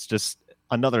it's just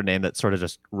another name that sort of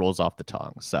just rolls off the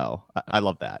tongue. So I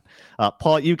love that.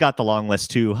 Paul, you got the long list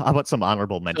too. How about some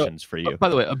honorable mentions for you? By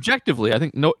the way, objectively, I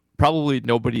think probably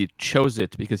nobody chose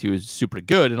it because he was super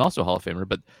good and also Hall of Famer,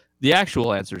 but the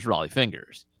actual answer is Raleigh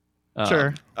Fingers.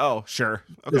 Sure. Oh, sure.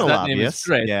 Okay. That obvious. name is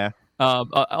great. Yeah.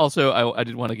 Also, I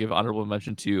did want to give honorable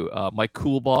mention to Mike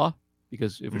Coolbaugh,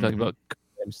 because if we're talking about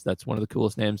names, that's one of the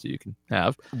coolest names that you can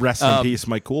have. Rest in peace,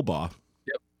 Mike Coolbaugh.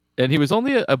 And he was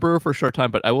only a Brewer for a short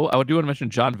time, but I do want to mention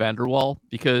John Vanderwall,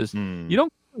 because you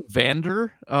don't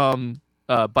Vander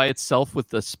by itself with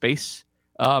the space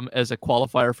as a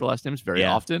qualifier for last names very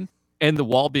often. And the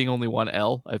wall being only one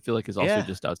L, I feel like is also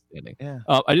just outstanding. Yeah.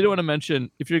 I did want to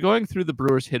mention, if you're going through the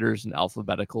Brewers hitters in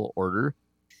alphabetical order,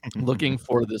 looking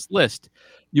for this list,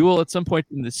 you will at some point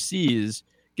in the C's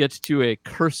get to a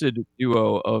cursed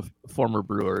duo of former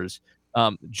Brewers.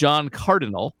 John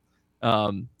Cardinal,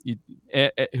 who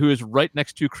is right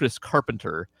next to Chris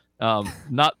Carpenter.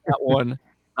 Not that one,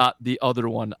 not the other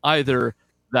one either,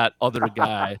 that other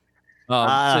guy.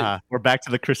 We're back to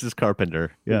the Chris's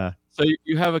Carpenter. Yeah. So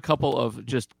you have a couple of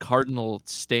just cardinal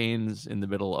stains in the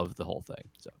middle of the whole thing.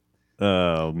 So.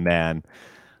 Oh, man.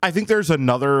 I think there's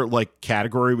another like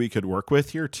category we could work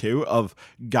with here too of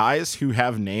guys who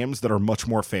have names that are much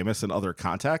more famous in other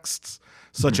contexts,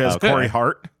 such as Corey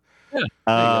Hart.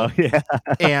 Yeah.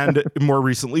 And more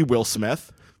recently, Will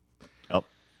Smith. Oh.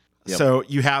 Yep. So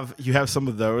you have some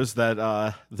of those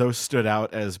that those stood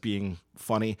out as being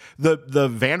funny. The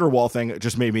Vanderwall thing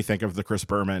just made me think of the Chris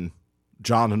Berman,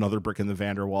 John, another brick in the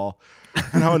Vanderwall,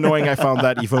 and how annoying I found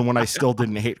that even when I still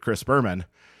didn't hate Chris Berman.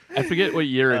 I forget what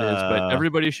year it is, but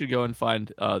everybody should go and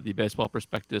find the Baseball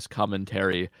Prospectus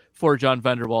commentary for John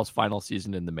Vanderwall's final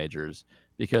season in the majors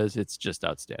because it's just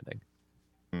outstanding.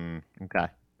 Okay.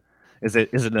 Is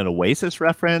it an Oasis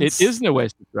reference? It is an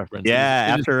Oasis reference.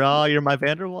 Yeah, After All, You're My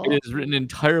Vanderwall. It is written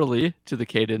entirely to the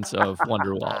cadence of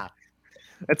Wonderwall.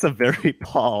 That's a very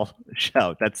Paul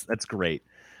shout. That's great.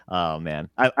 Oh, man.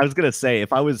 I was going to say,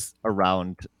 if I was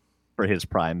around for his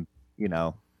prime,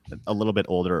 a little bit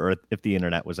older, or if the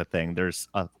internet was a thing, there's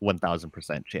a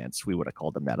 1,000% chance we would have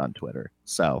called him that on Twitter.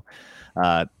 So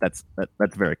that's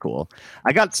very cool.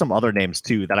 I got some other names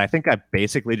too that I think I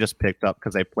basically just picked up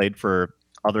because I played for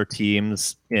other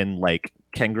teams in like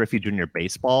Ken Griffey Jr.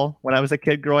 baseball when I was a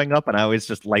kid growing up, and I always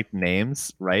just liked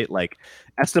names, right? Like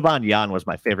Esteban Yan was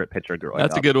my favorite pitcher growing up.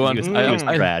 That's a good one. He was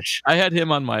trash. I had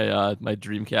him on my my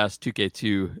Dreamcast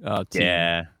 2K2 team.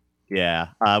 Yeah.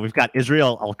 We've got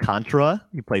Israel Alcantara.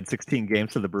 He played 16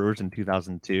 games for the Brewers in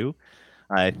 2002.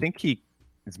 I think he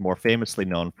is more famously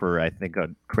known for, a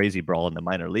crazy brawl in the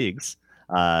minor leagues.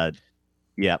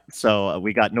 Yeah. So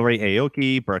we got Nori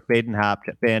Aoki, Burke Badenhop,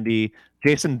 Jet Bandy,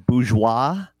 Jason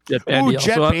Bourgeois. Jet Bandy,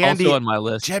 also on my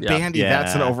list. Jet Bandy,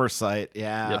 that's an oversight.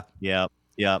 Yeah. Yep.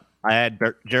 I had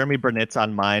Jeremy Burnitz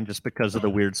on mine just because of the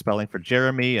weird spelling for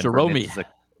Jeremy. And Jerome.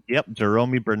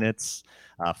 Jerome Burnitz.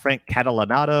 Frank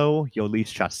Catalanato, Yolis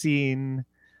Chassin,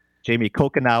 Jamie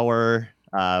Kokenauer,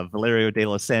 Valerio De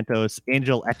Los Santos,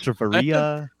 Angel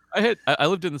Echeverria. I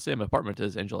lived in the same apartment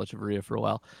as Angel Echeverria for a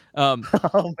while.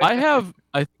 I have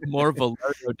more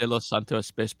Valerio De Los Santos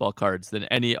baseball cards than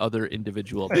any other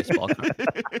individual baseball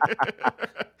card.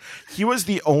 He was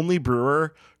the only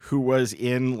Brewer who was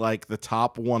in like the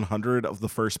top 100 of the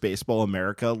First Baseball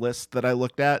America list that I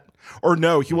looked at. Or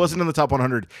no, he wasn't in the top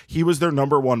 100. He was their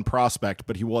number one prospect,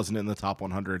 but he wasn't in the top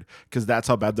 100 because that's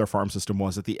how bad their farm system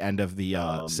was at the end of the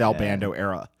Sal Bando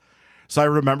era. So I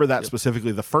remember that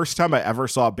specifically the first time I ever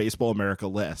saw a Baseball America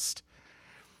list.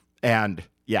 And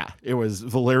yeah, it was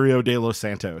Valerio De Los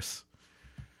Santos.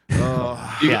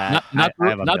 Not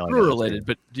Brewer related,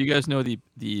 but do you guys know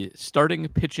the starting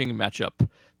pitching matchup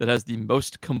that has the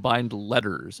most combined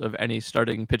letters of any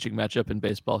starting pitching matchup in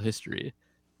baseball history?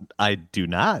 I do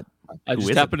not. I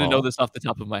just happen to know this off the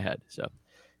top of my head. So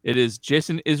it is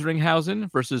Jason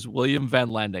Isringhausen versus William Van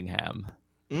Landingham.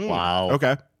 Wow.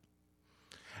 Okay.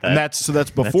 And that's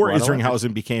before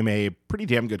Isringhausen became a pretty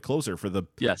damn good closer for the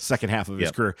second half of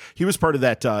his career. He was part of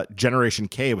that Generation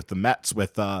K with the Mets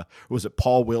with was it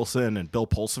Paul Wilson and Bill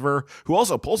Pulsiver, who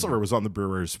also Pulsiver was on the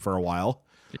Brewers for a while.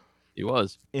 He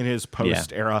was in his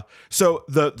post era. So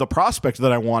the prospect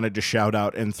that I wanted to shout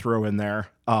out and throw in there,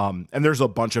 and there's a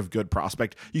bunch of good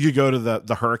prospect. You could go to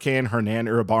the Hurricane Hernan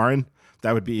Iribarren.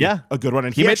 That would be a good one.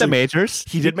 And he made the majors.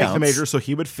 He did make the majors, so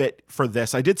he would fit for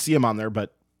this. I did see him on there,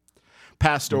 but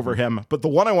passed over him. But the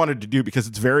one I wanted to do because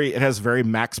it has very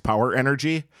max power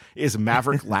energy is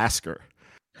Maverick Lasker.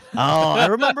 Oh, I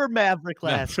remember Maverick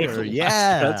Lasker.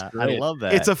 Yeah, that's great. I love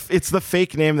that. It's the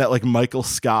fake name that like Michael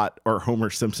Scott or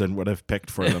Homer Simpson would have picked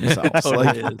for themselves.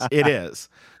 It is.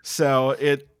 So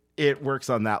it works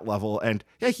on that level. And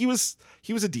yeah, he was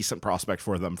a decent prospect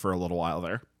for them for a little while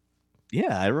there.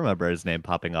 Yeah, I remember his name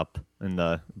popping up in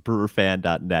the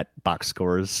brewerfan.net box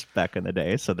scores back in the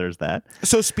day. So there's that.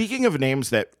 So speaking of names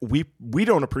that we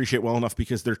don't appreciate well enough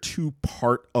because they're too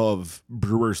part of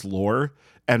Brewers lore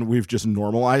and we've just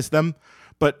normalized them.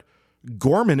 But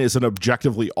Gorman is an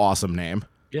objectively awesome name.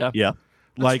 Yeah.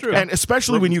 Like, and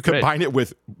especially when you combine it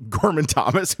with Gorman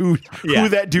Thomas, who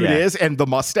that dude is, and the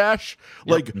mustache.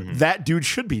 Like that dude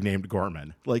should be named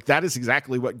Gorman. Like that is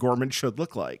exactly what Gorman should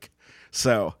look like.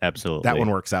 So absolutely, that one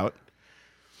works out.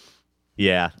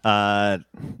 Yeah. All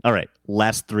right.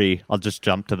 Last three. I'll just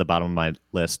jump to the bottom of my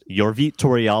list. Yorvit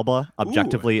Torrealba,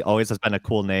 objectively, always has been a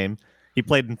cool name. He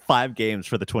played in 5 games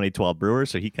for the 2012 Brewers,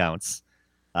 so he counts.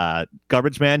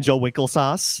 Garbage Man Joe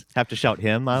Winklesauce. Have to shout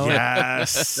him out.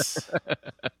 Yes.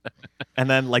 And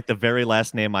then, like, the very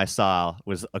last name I saw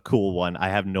was a cool one. I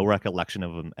have no recollection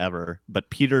of him ever, but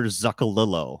Peter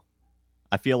Zuccolillo.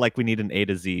 I feel like we need an A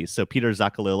to Z. So Peter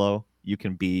Zuccolillo, you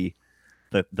can be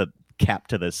the cap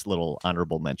to this little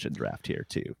honorable mention draft here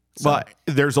too. So. Well,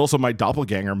 there's also my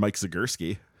doppelganger, Mike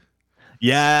Zagurski.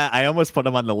 Yeah, I almost put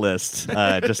him on the list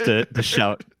just to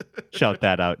shout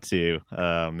that out too.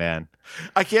 Oh man,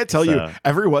 I can't tell you.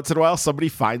 Every once in a while, somebody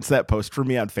finds that post for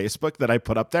me on Facebook that I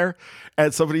put up there,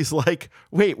 and somebody's like,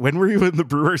 "Wait, when were you in the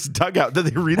Brewers dugout?" Then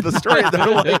they read the story, and they're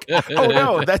like, "Oh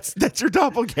no, that's your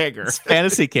doppelganger." It's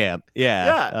fantasy camp. Yeah.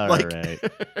 Yeah. All right.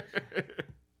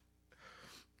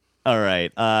 All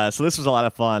right. So this was a lot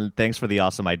of fun. Thanks for the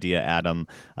awesome idea, Adam.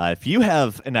 If you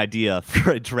have an idea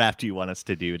for a draft you want us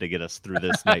to do to get us through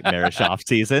this nightmarish off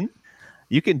season,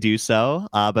 you can do so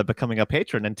by becoming a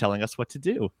patron and telling us what to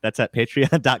do. That's at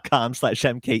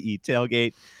patreon.com/MKE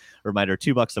tailgate. Reminder,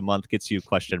 $2 a month gets you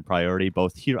question priority,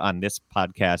 both here on this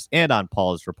podcast and on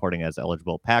Paul's Reporting as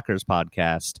Eligible Packers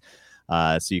podcast.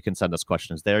 So you can send us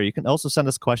questions there. You can also send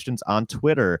us questions on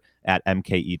Twitter at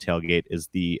MKE Tailgate is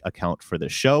the account for the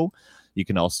show. You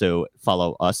can also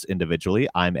follow us individually.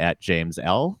 I'm at James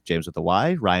L, James with a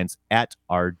Y. Ryan's at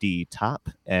RD Top,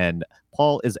 and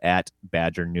Paul is at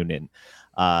Badger Noonan.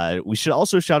 We should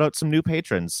also shout out some new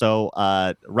patrons. So,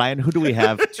 Ryan, who do we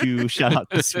have to shout out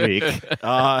this week?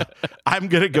 I'm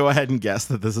going to go ahead and guess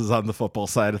that this is on the football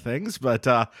side of things, but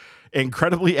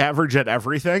incredibly average at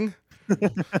everything.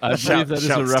 I believe that is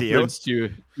a reference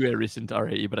to a recent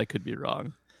RAE, but I could be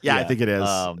wrong. Yeah, I think it is.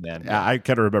 Oh, man. Yeah, I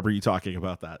kind of remember you talking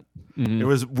about that. Mm-hmm. It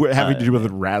was having to do with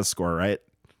a RAS score, right?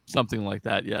 Something like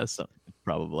that, yes.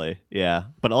 Probably, yeah.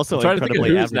 But also I'm trying to think of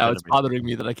incredibly who's now. It's bothering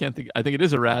me that I can't think. I think it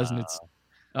is a RAS, and it's.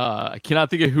 I cannot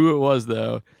think of who it was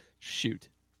though. Shoot.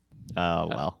 Oh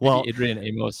well. Well, Adrian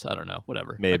Amos. I don't know.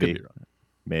 Whatever. Maybe. I could be wrong.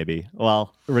 Maybe.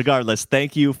 Well, regardless,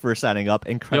 thank you for signing up.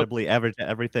 Incredibly average at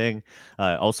everything.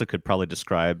 Also could probably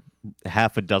describe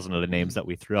half a dozen of the names that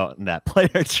we threw out in that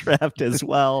player draft as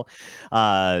well.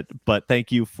 But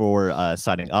thank you for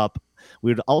signing up.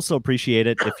 We would also appreciate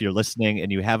it if you're listening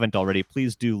and you haven't already.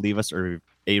 Please do leave us a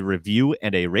review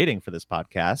and a rating for this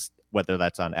podcast, whether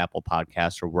that's on Apple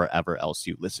Podcasts or wherever else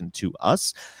you listen to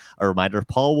us. A reminder,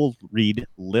 Paul will read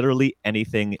literally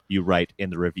anything you write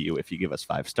in the review. If you give us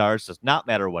 5 stars, does not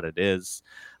matter what it is.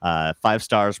 5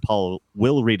 stars, Paul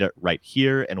will read it right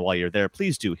here. And while you're there,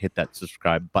 please do hit that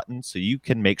subscribe button so you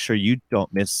can make sure you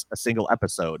don't miss a single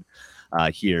episode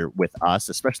here with us,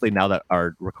 especially now that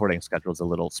our recording schedule is a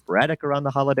little sporadic around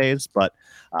the holidays. But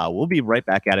we'll be right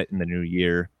back at it in the new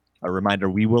year. A reminder,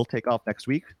 we will take off next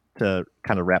week to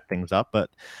kind of wrap things up, but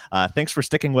thanks for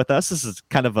sticking with us. This is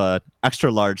kind of a extra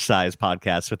large size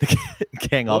podcast with the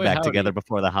gang all back together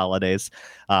before the holidays,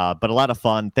 but a lot of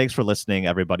fun. Thanks for listening,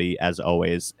 everybody, as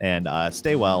always, and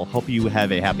stay well. Hope you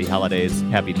have a happy holidays,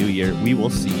 happy new year. We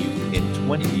will see you in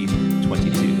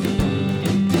 2022.